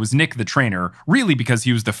was that it was Nick the trainer, really because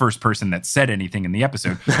he was the first person that said anything in the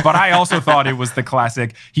episode. But I also thought it was the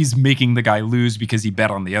classic, he's making the guy lose because he bet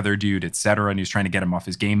on the other dude, etc., and he's trying to get him off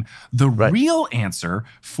his game. The real answer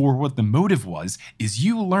for what the motive was is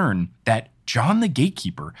you learn that John the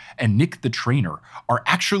gatekeeper and Nick the trainer are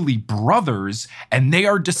actually brothers, and they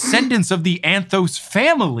are descendants of the Anthos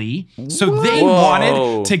family. So they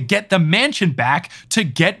wanted to get the mansion back to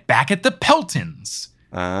get back at the Peltons.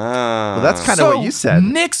 Ah. Well, that's kind of what you said.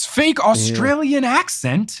 Nick's fake Australian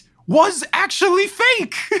accent was actually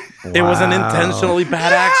fake. It was an intentionally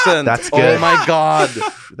bad accent. That's good. Oh my God.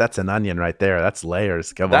 That's an onion right there. That's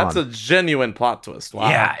layers. That's a genuine plot twist. Wow.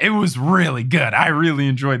 Yeah, it was really good. I really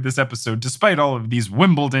enjoyed this episode, despite all of these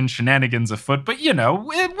Wimbledon shenanigans afoot. But, you know,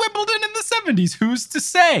 Wimbledon in the 70s. Who's to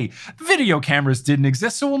say? Video cameras didn't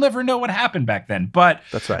exist, so we'll never know what happened back then. But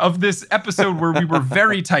That's right. Of this episode where we were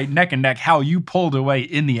very tight neck and neck, Hal, you pulled away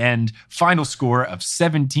in the end. Final score of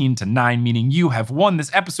 17-9, meaning you have won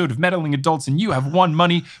this episode of Meddling Adults and you have won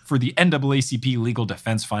money for the NAACP Legal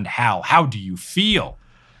Defense Fund. Hal, how do you feel?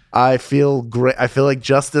 I feel great. I feel like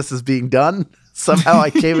justice is being done. Somehow I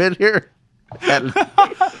came in here and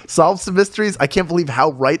solved some mysteries. I can't believe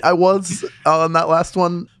how right I was on that last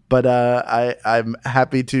one. But I'm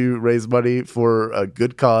happy to raise money for a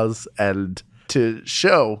good cause and to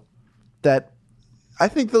show that I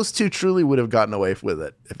think those two truly would have gotten away with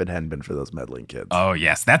it if it hadn't been for those meddling kids. Oh,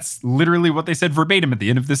 yes. That's literally what they said verbatim at the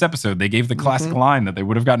end of this episode. They gave the classic line that they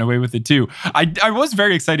would have gotten away with it, too. I was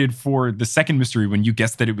very excited for the second mystery when you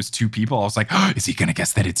guessed that it was two people. I was like, oh, is he going to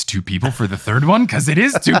guess that it's two people for the third one? Because it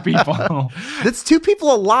is two people. That's two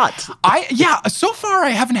people a lot. So far, I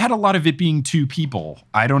haven't had a lot of it being two people.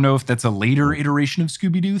 I don't know if that's a later iteration of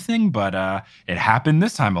Scooby-Doo thing, but it happened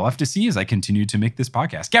this time. I'll have to see as I continue to make this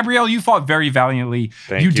podcast. Gabrielle, you fought very valiantly.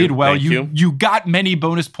 Thank you. Did well. Thank You got many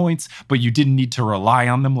bonus points, but you didn't need to rely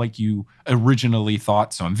on them like you originally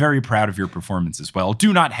thought. So I'm very proud of your performance as well.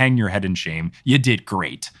 Do not hang your head in shame. You did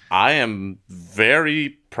great. I am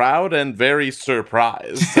very proud and very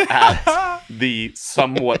surprised at the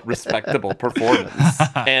somewhat respectable performance.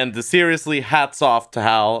 And seriously, hats off to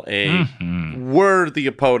Hal, a worthy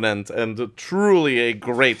opponent and truly a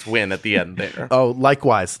great win at the end there. Oh,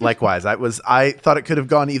 likewise. I thought it could have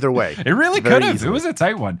gone either way. It really could have. It was a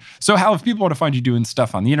tight one. So Hal, if people want to find you doing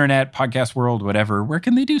stuff on the internet, podcast world, whatever, where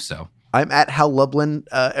can they do so? I'm at Hal Lublin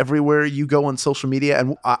everywhere you go on social media.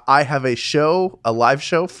 And I have a live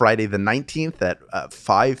show, Friday the 19th at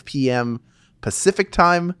 5 p.m. Pacific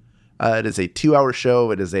time. It is a 2-hour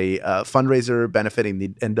show. It is a fundraiser benefiting the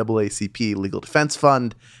NAACP Legal Defense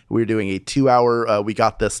Fund. We're doing a 2-hour We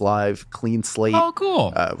Got This Live clean slate. Oh,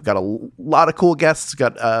 cool. We've got a lot of cool guests.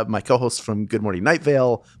 We've got my co-host from Good Morning Night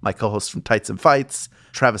Vale, my co-host from Tights and Fights,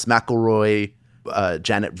 Travis McElroy,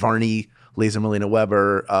 Janet Varney, Laser Melina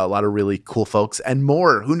Weber, a lot of really cool folks, and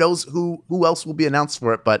more. Who knows who else will be announced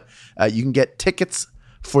for it, but you can get tickets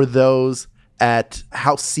for those at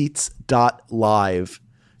houseseats.live.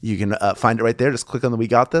 You can find it right there. Just click on the We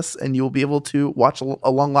Got This, and you will be able to watch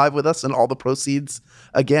along live with us, and all the proceeds,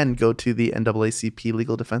 again, go to the NAACP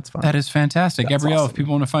Legal Defense Fund. That is fantastic. That's Gabrielle, awesome. if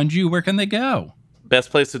people want to find you, where can they go?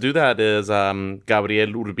 Best place to do that is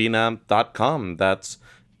GabrielUrbina.com. That's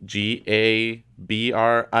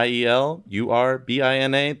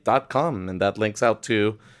GabrielUrbina.com. And that links out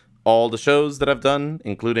to all the shows that I've done,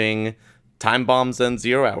 including Time Bombs and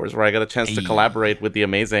 0 Hours, where I got a chance to collaborate with the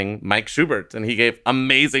amazing Mike Schubert, and he gave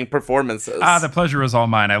amazing performances. The pleasure was all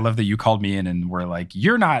mine. I love that you called me in and were like,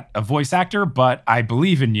 you're not a voice actor, but I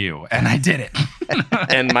believe in you. And I did it.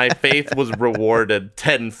 And my faith was rewarded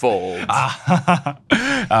tenfold.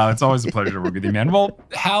 It's always a pleasure to work with you, man. Well,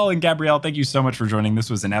 Hal and Gabrielle, thank you so much for joining. This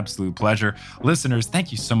was an absolute pleasure. Listeners,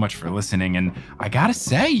 thank you so much for listening. And I gotta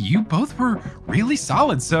say, you both were really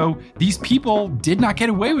solid. So these people did not get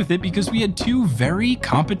away with it because we had two very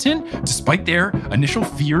competent, despite their initial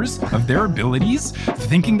fears of their abilities,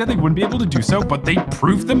 thinking that they wouldn't be able to do so, but they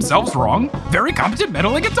proved themselves wrong. Very competent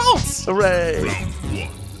meddling adults. Hooray!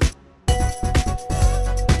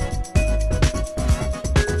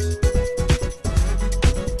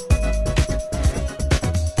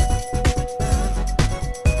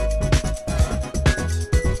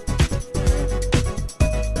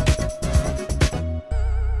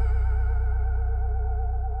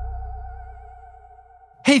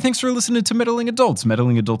 Hey, thanks for listening to Meddling Adults.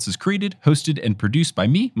 Meddling Adults is created, hosted, and produced by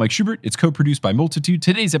me, Mike Schubert. It's co-produced by Multitude.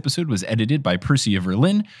 Today's episode was edited by Percy of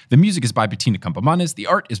Berlin. The music is by Bettina Campomanes. The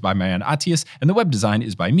art is by Marianne Atias. And the web design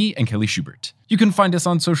is by me and Kelly Schubert. You can find us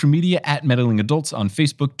on social media at Meddling Adults on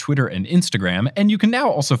Facebook, Twitter, and Instagram. And you can now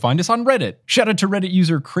also find us on Reddit. Shout out to Reddit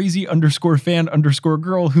user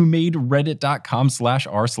crazy_fan_girl who made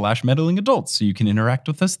reddit.com/r/meddling adults so you can interact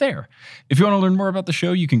with us there. If you want to learn more about the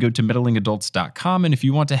show, you can go to meddlingadults.com. And if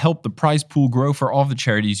you want to help the prize pool grow for all of the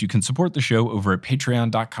charities, you can support the show over at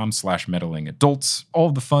patreon.com/meddlingadults. All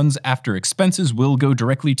of the funds after expenses will go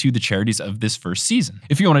directly to the charities of this first season.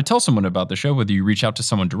 If you want to tell someone about the show, whether you reach out to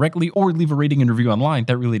someone directly or leave a rating and review online,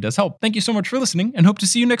 that really does help. Thank you so much for listening and hope to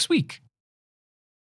see you next week.